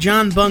here from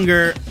John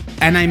Bunger,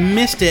 and I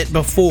missed it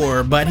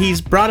before, but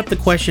he's brought up the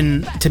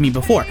question to me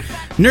before.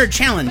 Nerd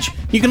challenge.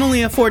 You can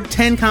only afford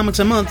 10 comics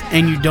a month,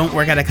 and you don't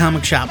work at a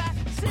comic shop.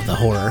 The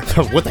horror.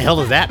 What the hell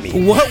does that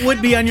mean? What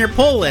would be on your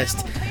pull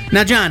list?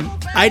 Now, John,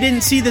 I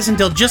didn't see this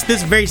until just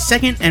this very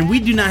second, and we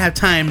do not have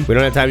time. We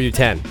don't have time to do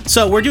 10.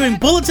 So we're doing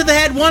bullet to the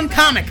head, one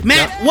comic.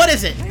 Matt, What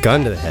is it?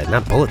 Gun to the head,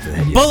 not bullet to the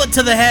head. Bullet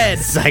to the head.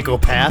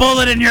 Psychopath.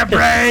 Bullet in your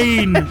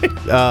brain.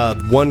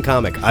 One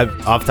comic.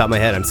 Off the top of my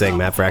head, I'm saying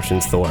Matt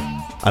Fraction's Thor.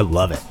 I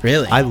love it.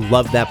 Really? I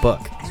love that book.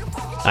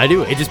 I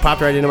do. It just popped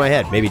right into my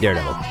head. Maybe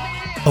Daredevil.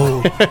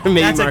 Oh,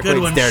 Maybe that's Mark a good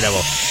Waid's one.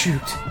 Daredevil.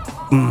 Shoot.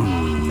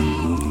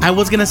 I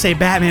was going to say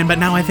Batman, but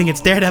now I think it's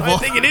Daredevil. I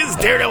think it is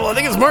Daredevil. I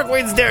think it's Mark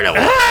Waid's Daredevil.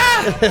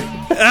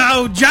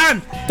 Oh,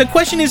 John, the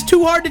question is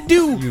too hard to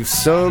do. You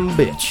some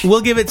bitch.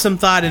 We'll give it some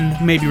thought and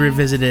maybe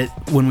revisit it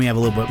when we have a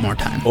little bit more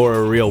time. Or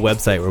a real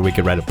website where we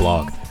could write a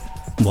blog.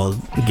 Well,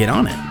 get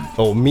on it.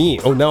 Oh,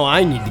 me? Oh, no,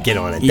 I need to get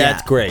on it. Yeah.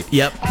 That's great.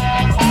 Yep.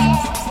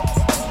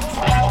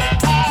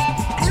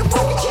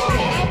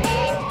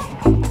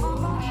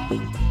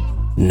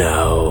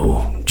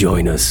 Now,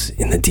 join us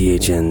in the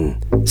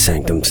THN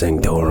Sanctum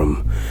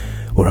Sanctorum,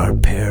 where our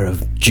pair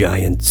of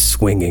giant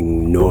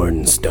swinging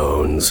Norn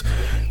stones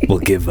will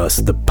give us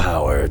the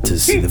power to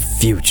see the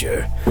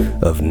future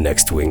of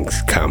Next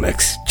Wing's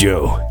comics.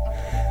 Joe,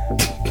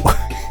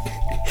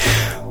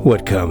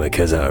 what comic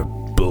has our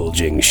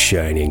bulging,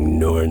 shining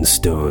Norn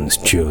stones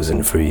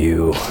chosen for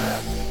you?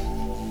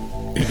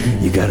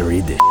 You gotta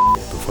read this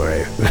before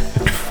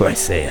I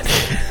say it.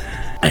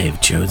 I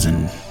have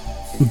chosen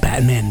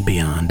Batman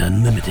Beyond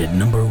Unlimited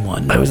number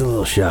 1. I was a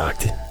little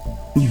shocked.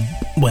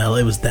 Well,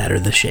 it was that or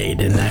The Shade,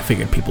 and I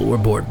figured people were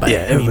bored by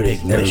it.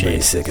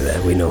 Everybody's sick of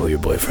that. We know who your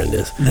boyfriend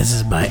is. This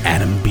is by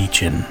Adam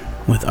Beechin,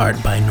 with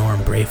art by Norm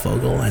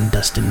Brayfogle and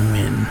Dustin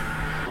Wynn.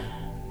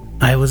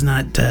 I was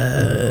not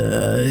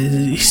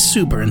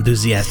super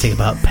enthusiastic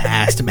about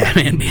past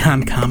Batman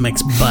Beyond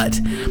comics, but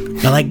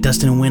I like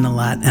Dustin Wynn a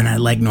lot, and I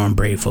like Norm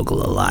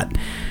Brayfogle a lot.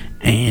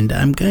 And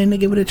I'm going to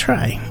give it a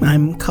try.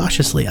 I'm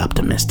cautiously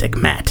optimistic.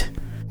 Matt,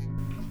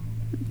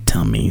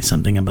 tell me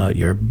something about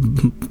your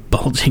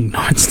bulging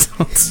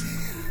Nordstones.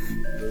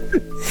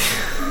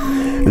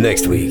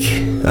 Next week,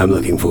 I'm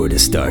looking forward to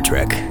Star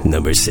Trek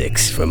number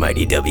 6 from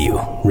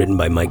IDW, written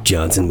by Mike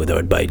Johnson with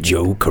art by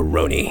Joe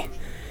Caroni.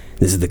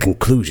 This is the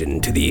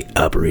conclusion to the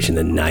Operation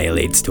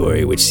Annihilate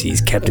story, which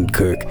sees Captain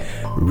Kirk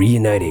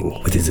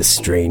reuniting with his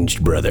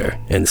estranged brother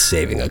and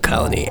saving a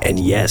colony. And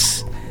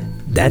yes,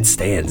 that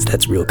stands.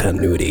 That's real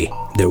continuity.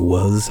 There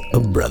was a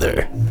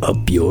brother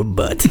up your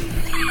butt.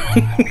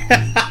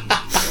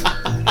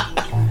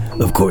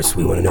 Of course,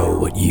 we want to know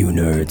what you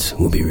nerds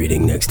will be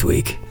reading next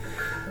week.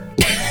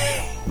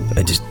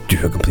 I just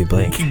drew a complete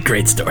blank.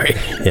 Great story.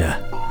 Yeah.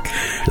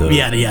 So,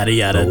 Yada, yada,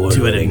 yada.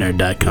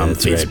 TwoHeadedNerd.com,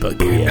 that's Facebook.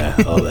 Right. Yeah,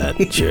 all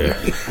that. Sure.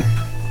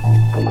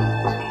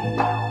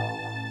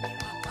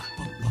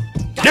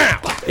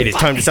 Now, it is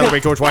time to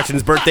celebrate George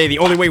Washington's birthday the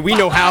only way we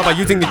know how, by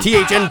using the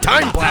THN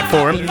Time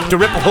platform to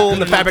rip a hole in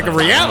the fabric of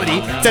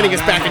reality, sending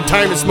us back in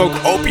time to smoke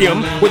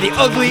opium with the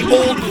ugly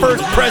old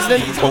first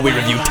president, while we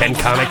review 10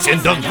 comics in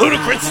the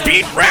Ludicrous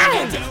Speed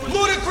Round.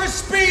 Ludicrous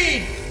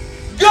speed!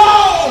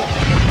 Go!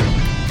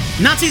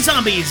 Nazi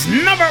Zombies,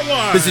 number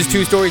 1. This is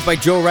 2 stories by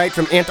Joe Wright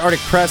from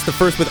Antarctic Press. The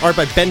first with art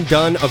by Ben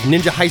Dunn of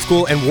Ninja High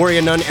School and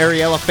Warrior Nun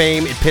Ariella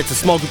fame. It pits a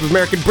small group of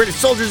American British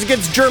soldiers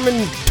against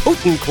German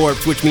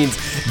Totenkorps, which means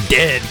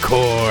Dead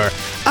Corps.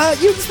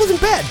 This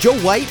wasn't bad. Joe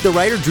White, the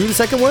writer, drew the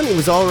second one. It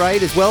was all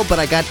right as well, but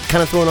I got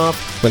kind of thrown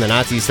off when the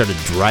Nazis started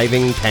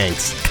driving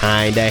tanks.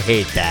 Kinda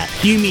hate that.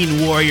 You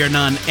mean Warrior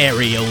Nun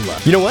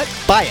Areola. You know what?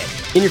 Buy it.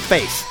 In your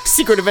face.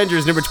 Secret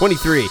Avengers number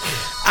 23.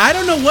 I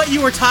don't know what you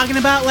were talking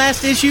about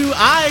last issue.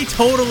 I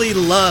totally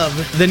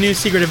love the new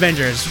Secret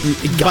Avengers.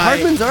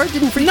 Hardman's art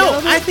didn't freak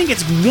out? No, I think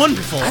it's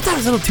wonderful. I thought it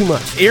was a little too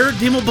much.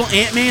 Irredeemable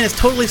Ant-Man is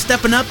totally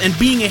stepping up and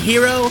being a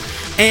hero,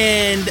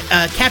 and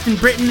Captain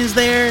Britain is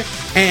there,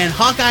 and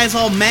Hawkeye's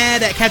all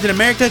mad at Captain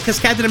America because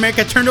Captain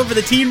America turned over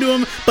the team to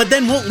him, but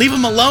then won't leave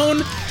him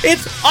alone.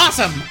 It's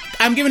awesome.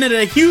 I'm giving it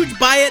a huge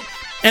buy it.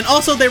 And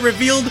also they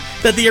revealed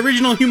that the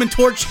original Human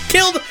Torch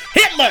killed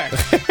Hitler!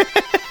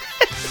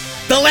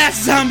 The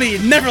Last Zombie,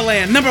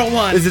 Neverland, number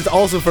 1. This is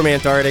also from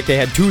Antarctic. They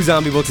had 2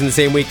 zombie books in the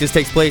same week. This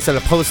takes place on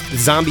a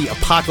post-zombie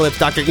apocalypse.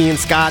 Dr. Ian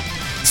Scott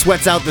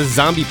sweats out the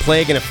zombie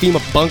plague in a FEMA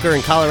bunker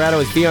in Colorado.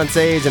 His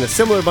fiancée is in a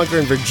similar bunker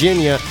in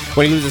Virginia.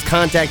 When he loses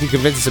contact, he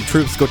convinces some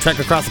troops to go trek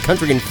across the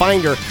country and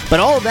find her. But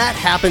all of that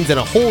happens in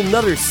a whole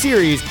nother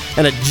series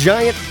and a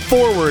giant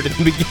forward at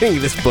the beginning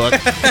of this book.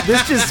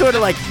 This just sort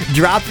of like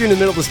dropped you in the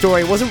middle of the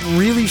story. I wasn't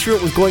really sure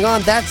what was going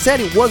on. That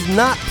said, it was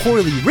not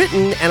poorly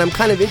written, and I'm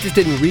kind of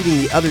interested in reading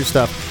the other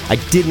stuff. I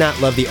did not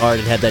love the art.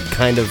 It had that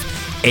kind of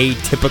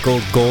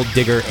atypical gold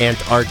digger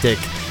Antarctic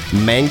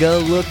manga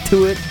look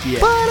to it,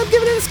 but I'm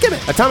giving it a skim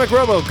it. Atomic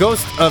Robo,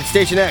 Ghost of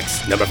Station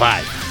X, number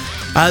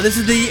 5. This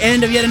is the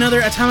end of yet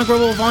another Atomic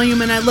Robo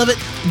volume, and I love it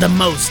the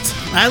most.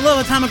 I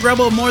love Atomic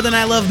Robo more than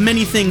I love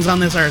many things on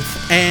this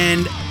earth,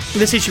 and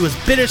this issue was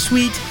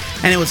bittersweet,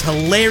 and it was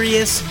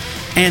hilarious,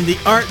 and the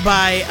art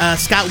by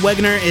Scott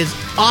Wegner is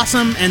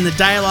awesome, and the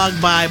dialogue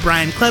by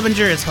Brian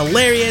Clevenger is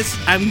hilarious.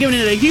 I'm giving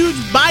it a huge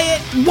buy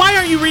it. Why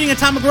aren't you reading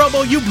Atomic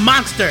Robo, you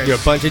monsters? You're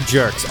a bunch of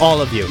jerks,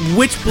 all of you.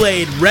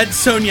 Witchblade, Red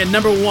Sonja,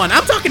 number 1.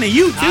 I'm talking to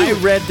you, too. I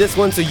read this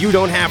one so you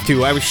don't have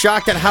to. I was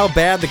shocked at how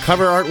bad the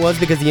cover art was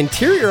because the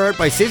interior art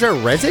by Cesar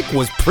Rezic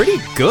was pretty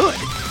good.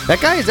 That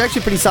guy is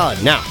actually pretty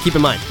solid. Now, keep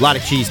in mind, a lot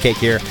of cheesecake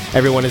here.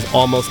 Everyone is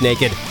almost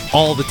naked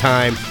all the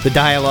time. The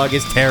dialogue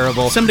is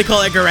terrible. Somebody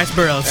call Edgar Rice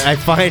Burroughs. I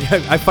find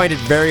it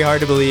very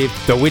hard to believe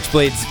the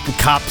Witchblade's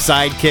cop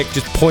sidekick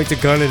just points a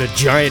gun at a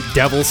giant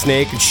devil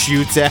snake and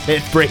shoots at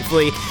it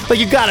bravely. Like,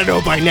 you gotta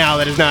know by now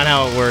that is not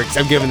how it works.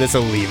 I'm giving this a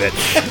leave it.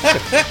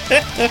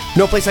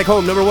 No Place Like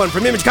Home, number 1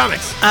 from Image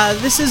Comics.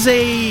 This is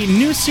a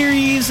new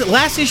series.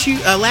 Last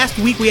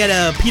week we had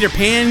a Peter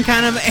Pan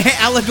kind of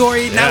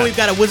allegory. Now we've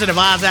got a Wizard of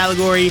Oz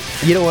allegory.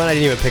 You know what? I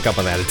didn't even pick up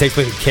on that. It takes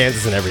place in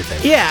Kansas and everything.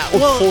 Yeah,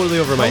 well, totally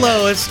over my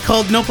head. It's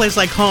called No Place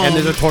Like Home. And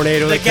there's a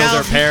tornado that kills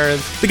our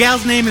parents. The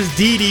gal's name is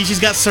Dee Dee. She's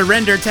got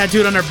surrender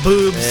tattooed on her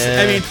boobs.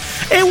 Yeah. I mean,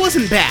 it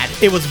wasn't bad.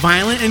 It was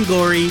violent and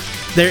gory.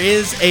 There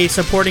is a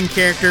supporting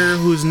character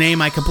whose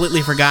name I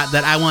completely forgot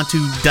that I want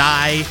to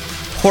die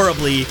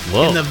horribly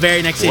in the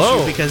very next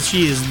issue because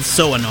she is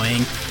so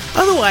annoying.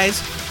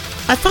 Otherwise,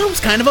 I thought it was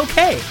kind of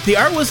okay. The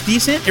art was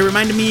decent. It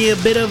reminded me a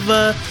bit of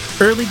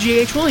early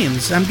G.H.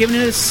 Williams. I'm giving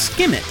it a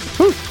skim it.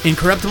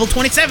 Incorruptible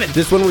 27.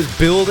 This one was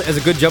billed as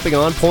a good jumping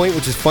on point,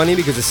 which is funny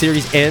because the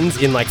series ends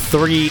in like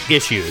 3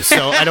 issues.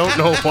 So I don't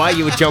know why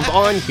you would jump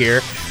on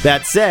here.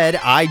 That said,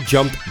 I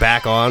jumped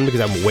back on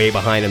because I'm way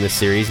behind in this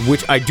series,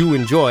 which I do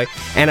enjoy,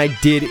 and I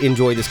did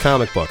enjoy this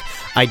comic book.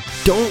 I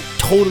don't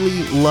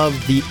totally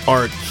love the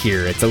art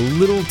here. It's a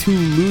little too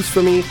loose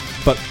for me,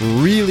 but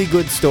really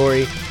good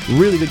story,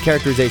 really good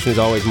characterization as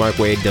always. Mark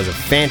Waid does a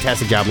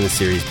fantastic job in this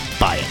series.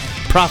 Buy it.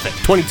 Prophet,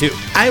 22.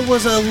 I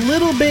was a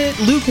little bit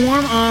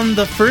lukewarm on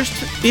the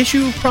first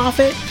issue of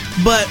Prophet,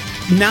 but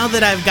now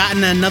that I've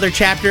gotten another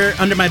chapter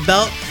under my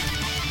belt,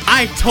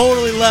 I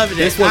totally loved it.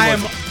 This one I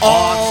am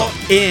all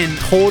in.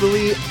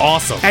 Totally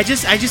awesome. I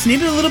just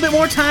needed a little bit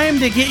more time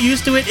to get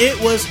used to it.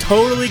 It was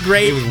totally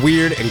great. It was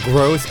weird and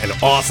gross and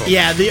awesome.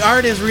 Yeah, the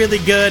art is really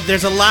good.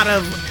 There's a lot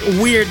of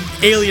weird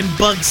alien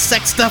bug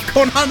sex stuff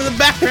going on in the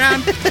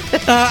background.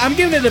 I'm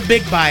giving it a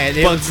big buy it.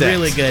 It bug was sex.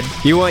 really good.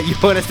 You want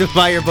us to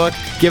buy your book?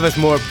 Give us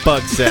more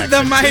bug sex.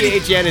 The mighty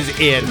THN is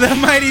in. The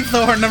Mighty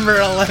Thor number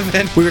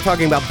 11. We were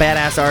talking about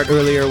badass art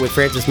earlier with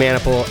Francis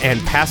Manapul,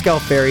 and Pascal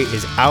Ferry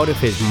is out of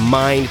his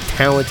mind,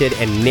 talented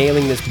and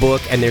nailing this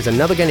book. And there's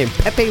another guy named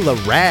Pepe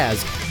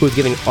Larraz who's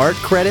giving art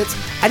credits.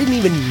 I didn't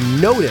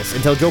even notice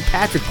until Joe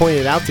Patrick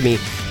pointed it out to me.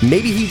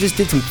 Maybe he just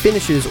did some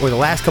finishes or the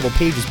last couple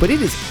pages, but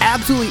it is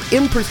absolutely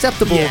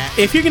imperceptible. Yeah,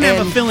 if you're going to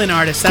have a fill-in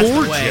artist, that's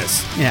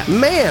gorgeous. the way. Yeah.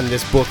 Man,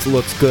 this book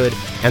looks good,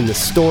 and the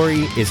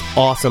story is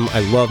awesome.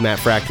 I love Matt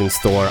Fraction's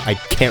Thor. I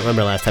can't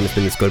remember the last time it's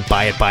been this good.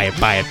 Buy it, buy it,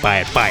 buy it, buy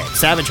it, buy it.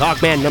 Savage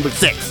Hawkman, number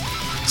 6.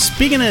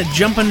 Speaking of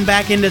jumping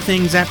back into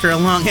things after a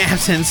long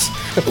absence,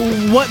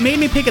 what made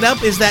me pick it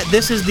up is that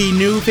this is the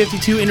new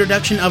 52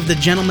 introduction of the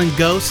Gentleman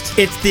Ghost.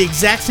 It's the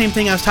exact same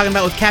thing I was talking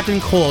about with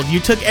Captain Cold. You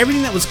took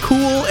everything that was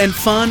cool and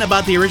fun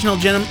about the original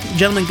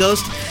Gentleman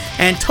Ghost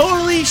and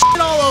totally shit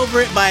all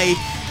over it by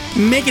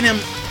making him...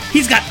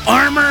 He's got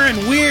armor and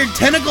weird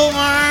tentacle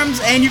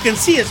arms, and you can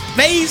see his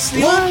face.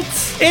 What?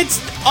 It's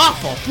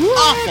awful.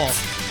 What?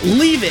 Awful.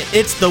 Leave it.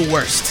 It's the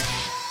worst.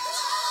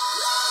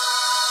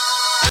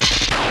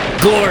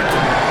 Glort!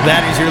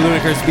 That is your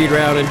Ludicrous Speed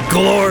Round, and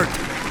Glort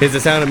is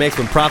the sound it makes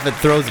when Prophet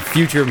throws a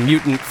future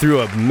mutant through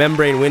a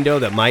membrane window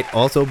that might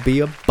also be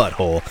a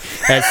butthole,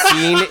 as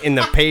seen in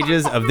the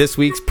pages of this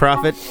week's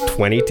Prophet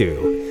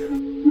 22.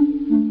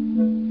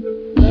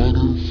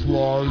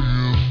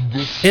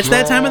 It's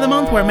that time of the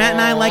month where Matt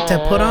and I like to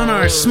put on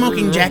our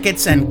smoking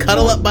jackets and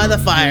cuddle up by the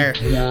fire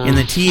in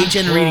the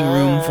THN reading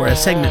room for a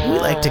segment we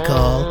like to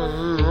call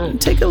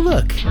Take a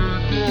Look.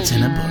 It's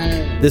in a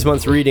book. This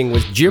month's reading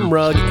was Jim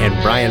Rugg and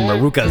Brian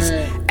Maruka's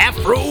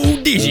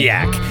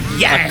Aphrodisiac.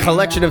 Yeah. A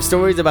collection of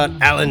stories about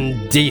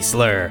Alan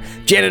Diesler,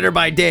 janitor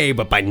by day,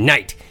 but by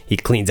night he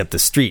cleans up the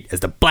street as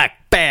the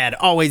black, bad,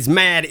 always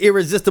mad,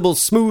 irresistible,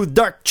 smooth,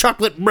 dark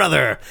chocolate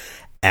brother.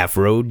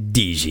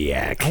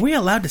 Aphrodisiac. Are we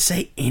allowed to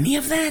say any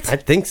of that? I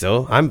think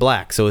so. I'm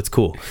black, so it's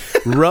cool.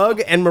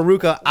 Rugg and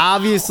Maruka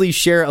obviously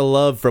share a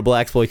love for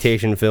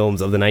blaxploitation films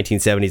of the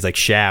 1970s like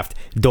Shaft,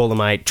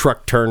 Dolomite,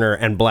 Truck Turner,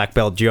 and Black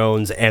Belt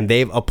Jones, and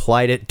they've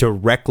applied it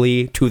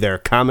directly to their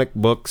comic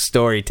book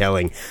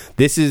storytelling.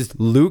 This is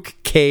Luke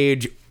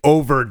Cage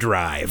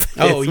Overdrive.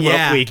 Oh, is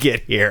yeah. what we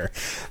get here.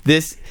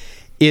 This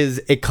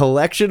is a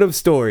collection of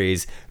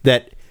stories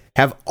that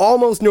have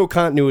almost no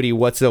continuity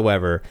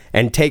whatsoever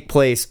and take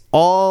place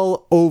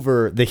all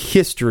over the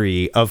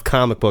history of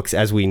comic books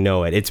as we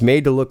know it. It's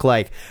made to look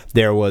like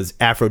there was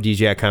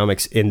aphrodisiac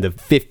comics in the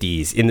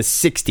 50s, in the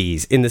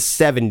 60s, in the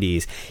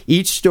 70s.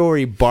 Each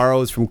story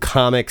borrows from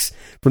comics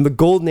from the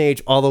golden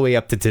age all the way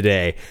up to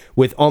today,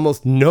 with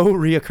almost no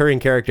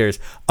reoccurring characters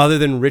other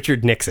than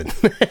Richard Nixon.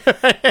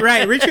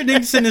 Right, Richard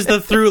Nixon is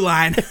the through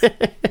line.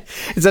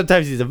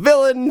 Sometimes he's a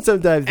villain,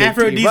 sometimes they team up.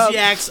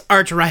 Aphrodisiac's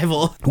arch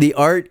rival. The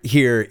art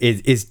here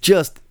is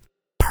just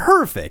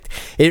perfect.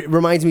 It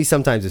reminds me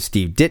sometimes of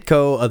Steve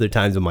Ditko, other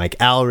times of Mike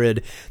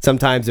Allred,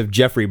 sometimes of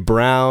Jeffrey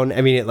Brown.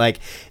 I mean,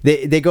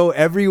 they go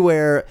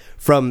everywhere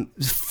from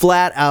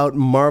flat out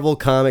Marvel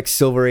Comics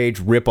Silver Age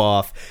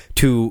ripoff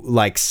to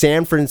like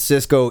San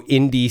Francisco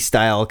indie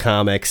style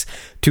comics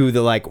to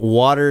the like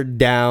watered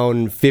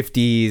down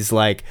 50s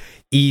like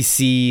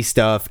EC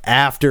stuff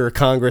after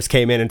Congress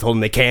came in and told them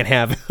they can't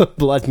have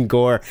blood and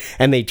gore,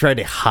 and they tried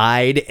to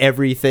hide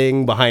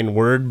everything behind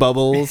word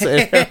bubbles.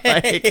 And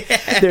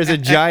there's a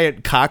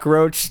giant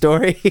cockroach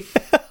story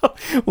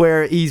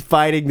where he's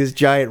fighting this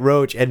giant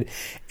roach, and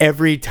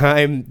every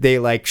time they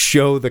like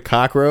show the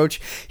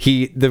cockroach,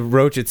 the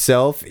roach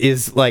itself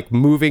is like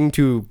moving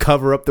to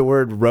cover up the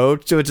word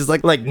roach, so it's just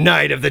like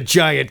Night of the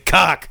Giant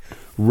Cock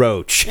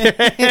Roach.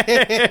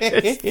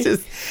 It's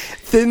just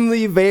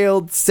thinly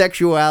veiled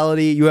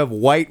sexuality. You have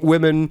white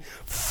women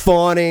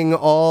fawning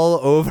all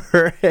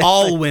over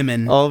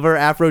women all over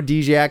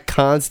aphrodisiac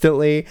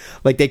constantly,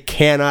 like they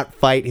cannot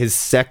fight his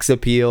sex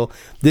appeal.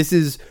 This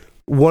is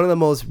one of the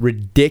most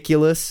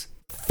ridiculous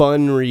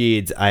fun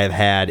reads I have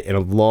had in a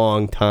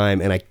long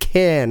time, and I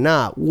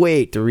cannot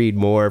wait to read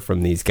more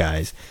from these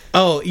guys.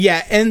 Oh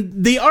yeah,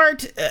 and the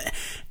art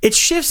it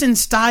shifts in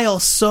style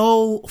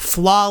so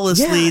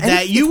flawlessly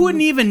that you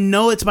wouldn't even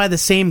know it's by the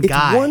same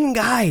guy. It's one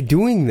guy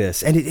doing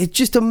this, and it's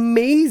just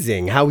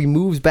amazing how he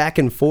moves back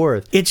and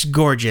forth. It's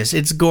gorgeous.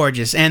 It's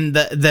gorgeous. And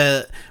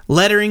the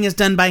lettering is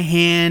done by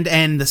hand,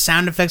 and the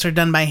sound effects are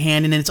done by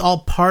hand, and it's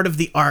all part of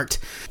the art.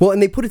 Well,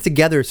 and they put it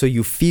together so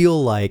you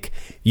feel like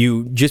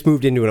you just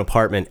moved into an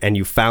apartment and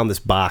you found this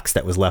box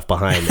that was left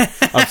behind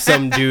of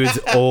some dude's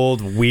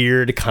old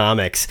weird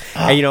comics.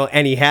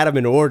 And he had them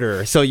in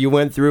order. So you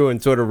went through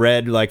and sort of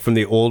read like from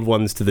the old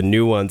ones to the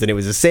new ones, and it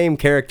was the same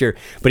character,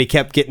 but he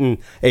kept getting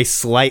a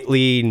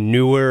slightly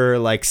newer,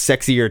 like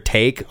sexier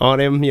take on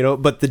him,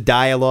 but the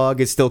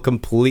dialogue is still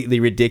completely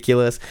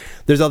ridiculous.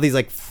 There's all these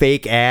like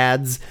fake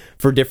ads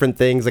for different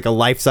things, like a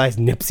life-size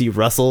Nipsey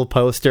Russell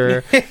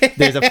poster.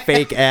 There's a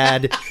fake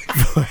ad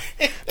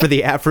for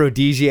the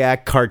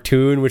aphrodisiac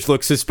cartoon, which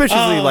looks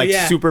suspiciously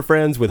Super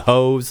Friends with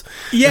hoes.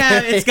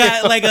 Yeah, it's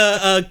got like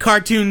a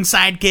cartoon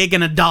sidekick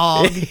and a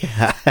dog,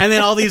 and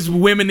then all these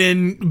women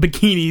in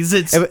bikinis.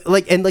 It's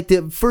like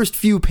the first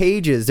few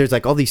pages, there's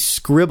like all these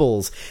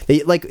scribbles.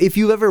 Like if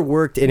you've ever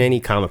worked in any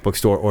comic book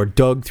store or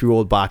dug through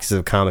old boxes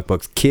of comic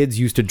books, kids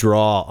used to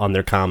draw on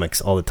their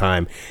comics all the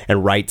time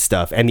and write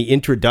stuff. And the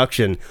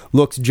introduction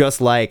looks just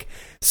like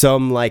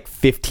some like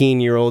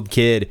 15-year-old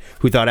kid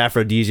who thought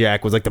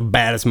aphrodisiac was like the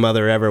baddest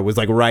mother ever was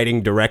like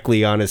writing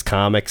directly on his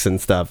comics and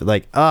stuff.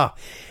 Like,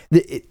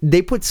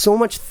 they put so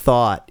much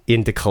thought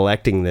into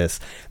collecting this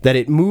that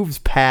it moves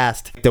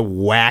past the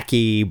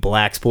wacky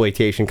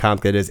blaxploitation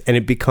comic that is, and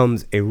it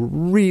becomes a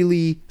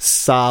really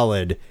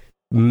solid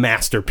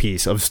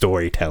masterpiece of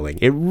storytelling.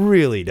 It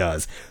really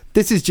does.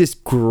 This is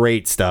just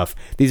great stuff.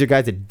 These are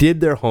guys that did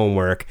their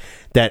homework,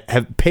 that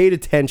have paid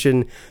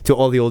attention to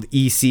all the old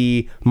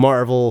EC,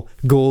 Marvel,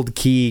 Gold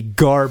Key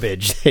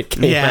garbage that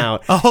came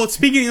out. Oh,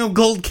 speaking of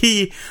Gold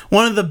Key,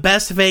 one of the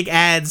best fake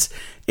ads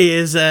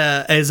is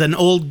an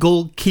old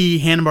Gold Key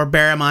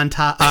Hanna-Barbera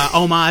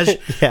homage,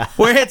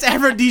 where it's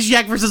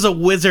aphrodisiac versus a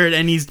wizard,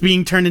 and he's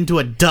being turned into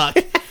a duck.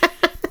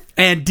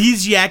 And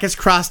Disiac is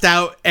crossed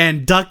out,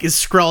 and Duck is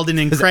scrawled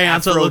in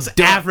crayon, so it looks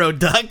Afro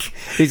Duck.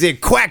 He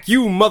said, "Quack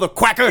you,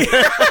 Mother-Quacker."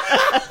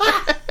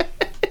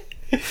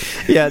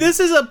 Yeah, this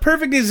is a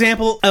perfect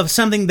example of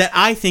something that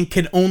I think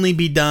could only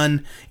be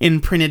done in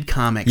printed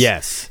comics.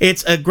 Yes.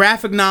 It's a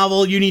graphic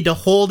novel. You need to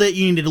hold it.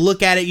 You need to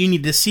look at it. You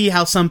need to see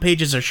how some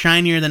pages are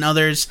shinier than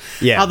others,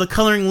 how the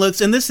coloring looks,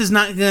 and this is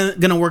not going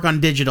to work on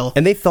digital.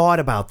 And they thought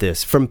about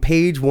this from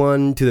page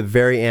one to the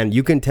very end.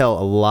 You can tell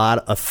a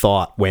lot of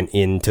thought went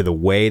into the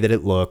way that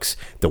it looks,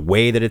 the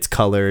way that it's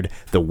colored,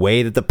 the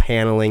way that the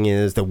paneling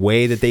is, the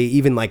way that they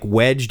even like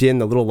wedged in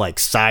the little like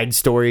side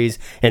stories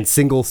and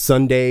single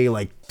Sunday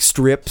like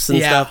strips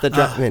and stuff that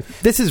drop in.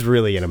 This is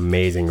really an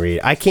amazing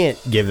read. I can't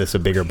give this a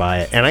bigger buy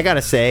it. And I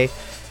gotta say,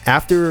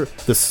 after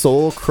the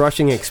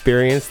soul-crushing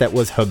experience that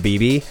was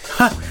Habibi,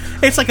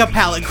 it's like a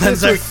palate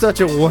cleanser. This is such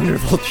a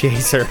wonderful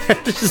chaser.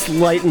 Just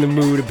lighten the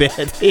mood a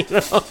bit,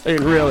 It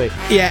really.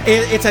 Yeah,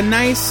 it's a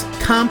nice,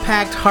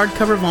 compact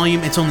hardcover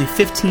volume. It's only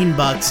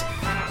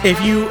 $15.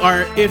 If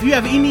you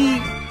have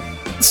any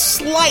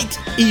slight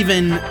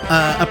even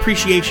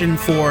appreciation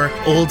for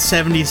old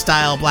 70s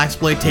style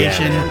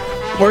blaxploitation,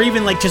 or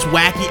even like just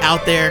wacky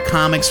out there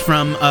comics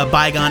from a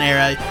bygone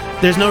era,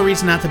 there's no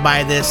reason not to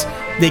buy this.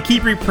 They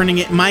keep reprinting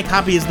it. My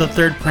copy is the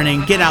third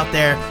printing. Get out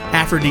there,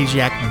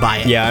 Aphrodisiac, buy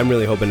it. Yeah, I'm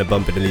really hoping to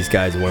bump into these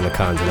guys at one of the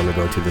cons that I'm going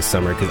to go to this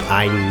summer because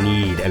I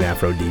need an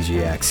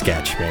Aphrodisiac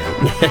sketch,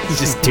 man. It's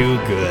just too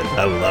good.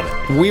 I love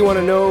it. We want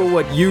to know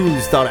what you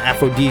thought of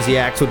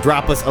Aphrodisiac, so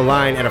drop us a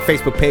line at our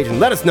Facebook page and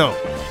let us know.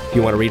 If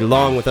you want to read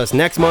along with us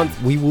next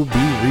month, we will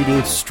be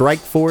reading Strike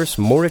Force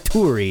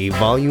Morituri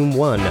Volume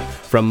 1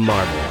 from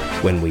Marvel.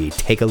 When we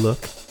take a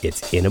look,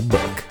 it's in a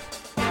book.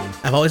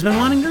 I've always been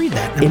wanting to read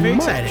that. I'm very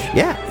excited.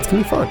 Yeah, it's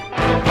going to be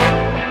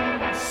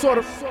fun. Sort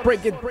of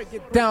break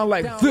it down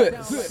like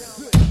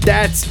this.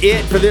 That's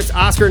it for this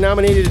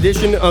Oscar-nominated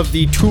edition of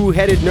the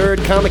Two-Headed Nerd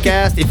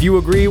Comicast. If you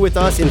agree with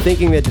us in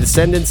thinking that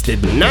Descendants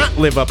did not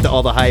live up to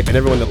all the hype and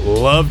everyone that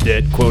loved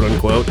it,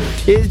 quote-unquote,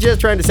 is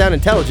just trying to sound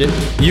intelligent,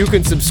 you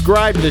can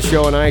subscribe to the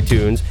show on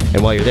iTunes.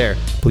 And while you're there,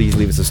 please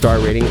leave us a star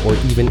rating or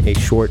even a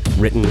short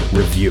written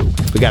review.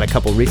 We got a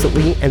couple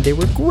recently, and they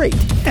were great.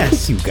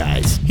 Yes. Thank you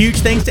guys. Huge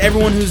thanks to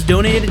everyone who's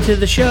donated to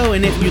the show,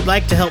 and if you'd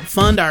like to help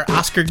fund our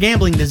Oscar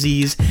gambling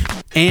disease,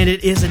 and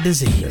it is a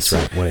disease. That's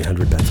right,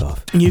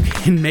 1-800-BETS-OFF. You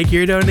can make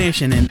your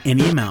donation in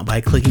any amount by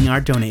clicking our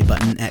donate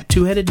button at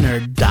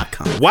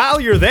twoheadednerd.com.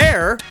 While you're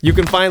there, you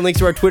can find links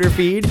to our Twitter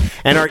feed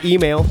and our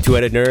email,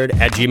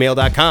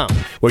 twoheadednerd@gmail.com,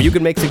 where you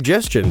can make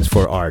suggestions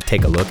for our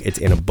Take a Look, It's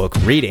in a Book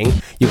reading.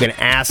 You can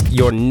ask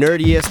your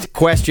nerdiest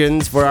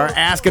questions for our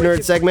Ask a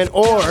Nerd segment,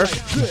 or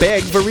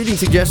beg for reading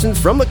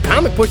suggestions from the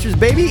comic pushers,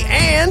 baby,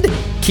 and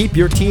keep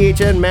your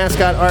THN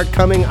mascot art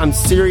coming. I'm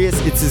serious.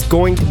 It's just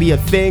going to be a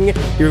thing.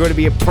 You're going to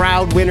be a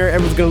proud winner.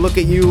 Everyone's going to look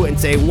at you and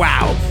say,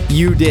 wow,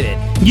 you did it.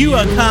 You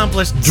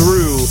accomplished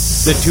Drew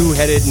the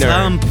Two-Headed Nerd.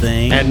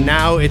 Something. And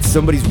now it's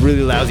somebody's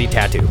really lousy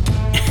tattoo.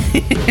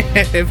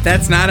 If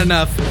that's not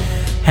enough,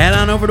 head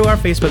on over to our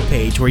Facebook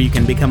page where you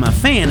can become a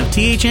fan of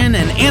THN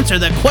and answer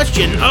the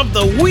question of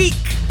the week.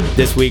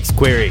 This week's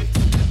query: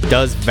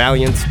 does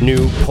Valiant's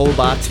new Pull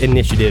Box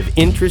initiative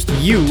interest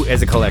you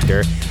as a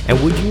collector, and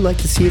would you like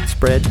to see it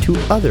spread to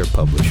other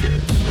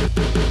publishers?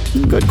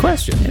 Good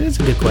question. It is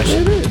a good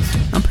question. It is.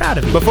 I'm proud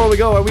of you. Before we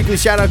go, our weekly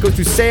shout-out goes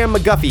to Sam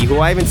McGuffey,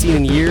 who I haven't seen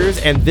in years,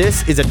 and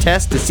this is a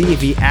test to see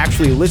if he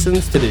actually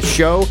listens to this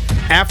show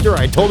after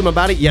I told him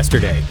about it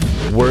yesterday.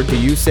 Word to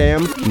you,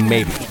 Sam,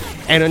 maybe.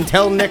 And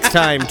until next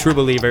time, true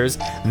believers,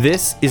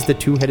 this is the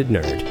Two-Headed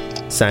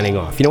Nerd, signing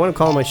off. You know what? I'm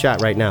calling my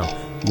shot right now.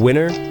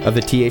 Winner of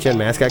the THN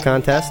mascot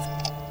contest,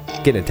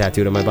 getting it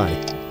tattooed on my body.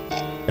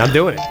 I'm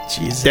doing it.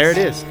 Jesus. There it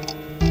is.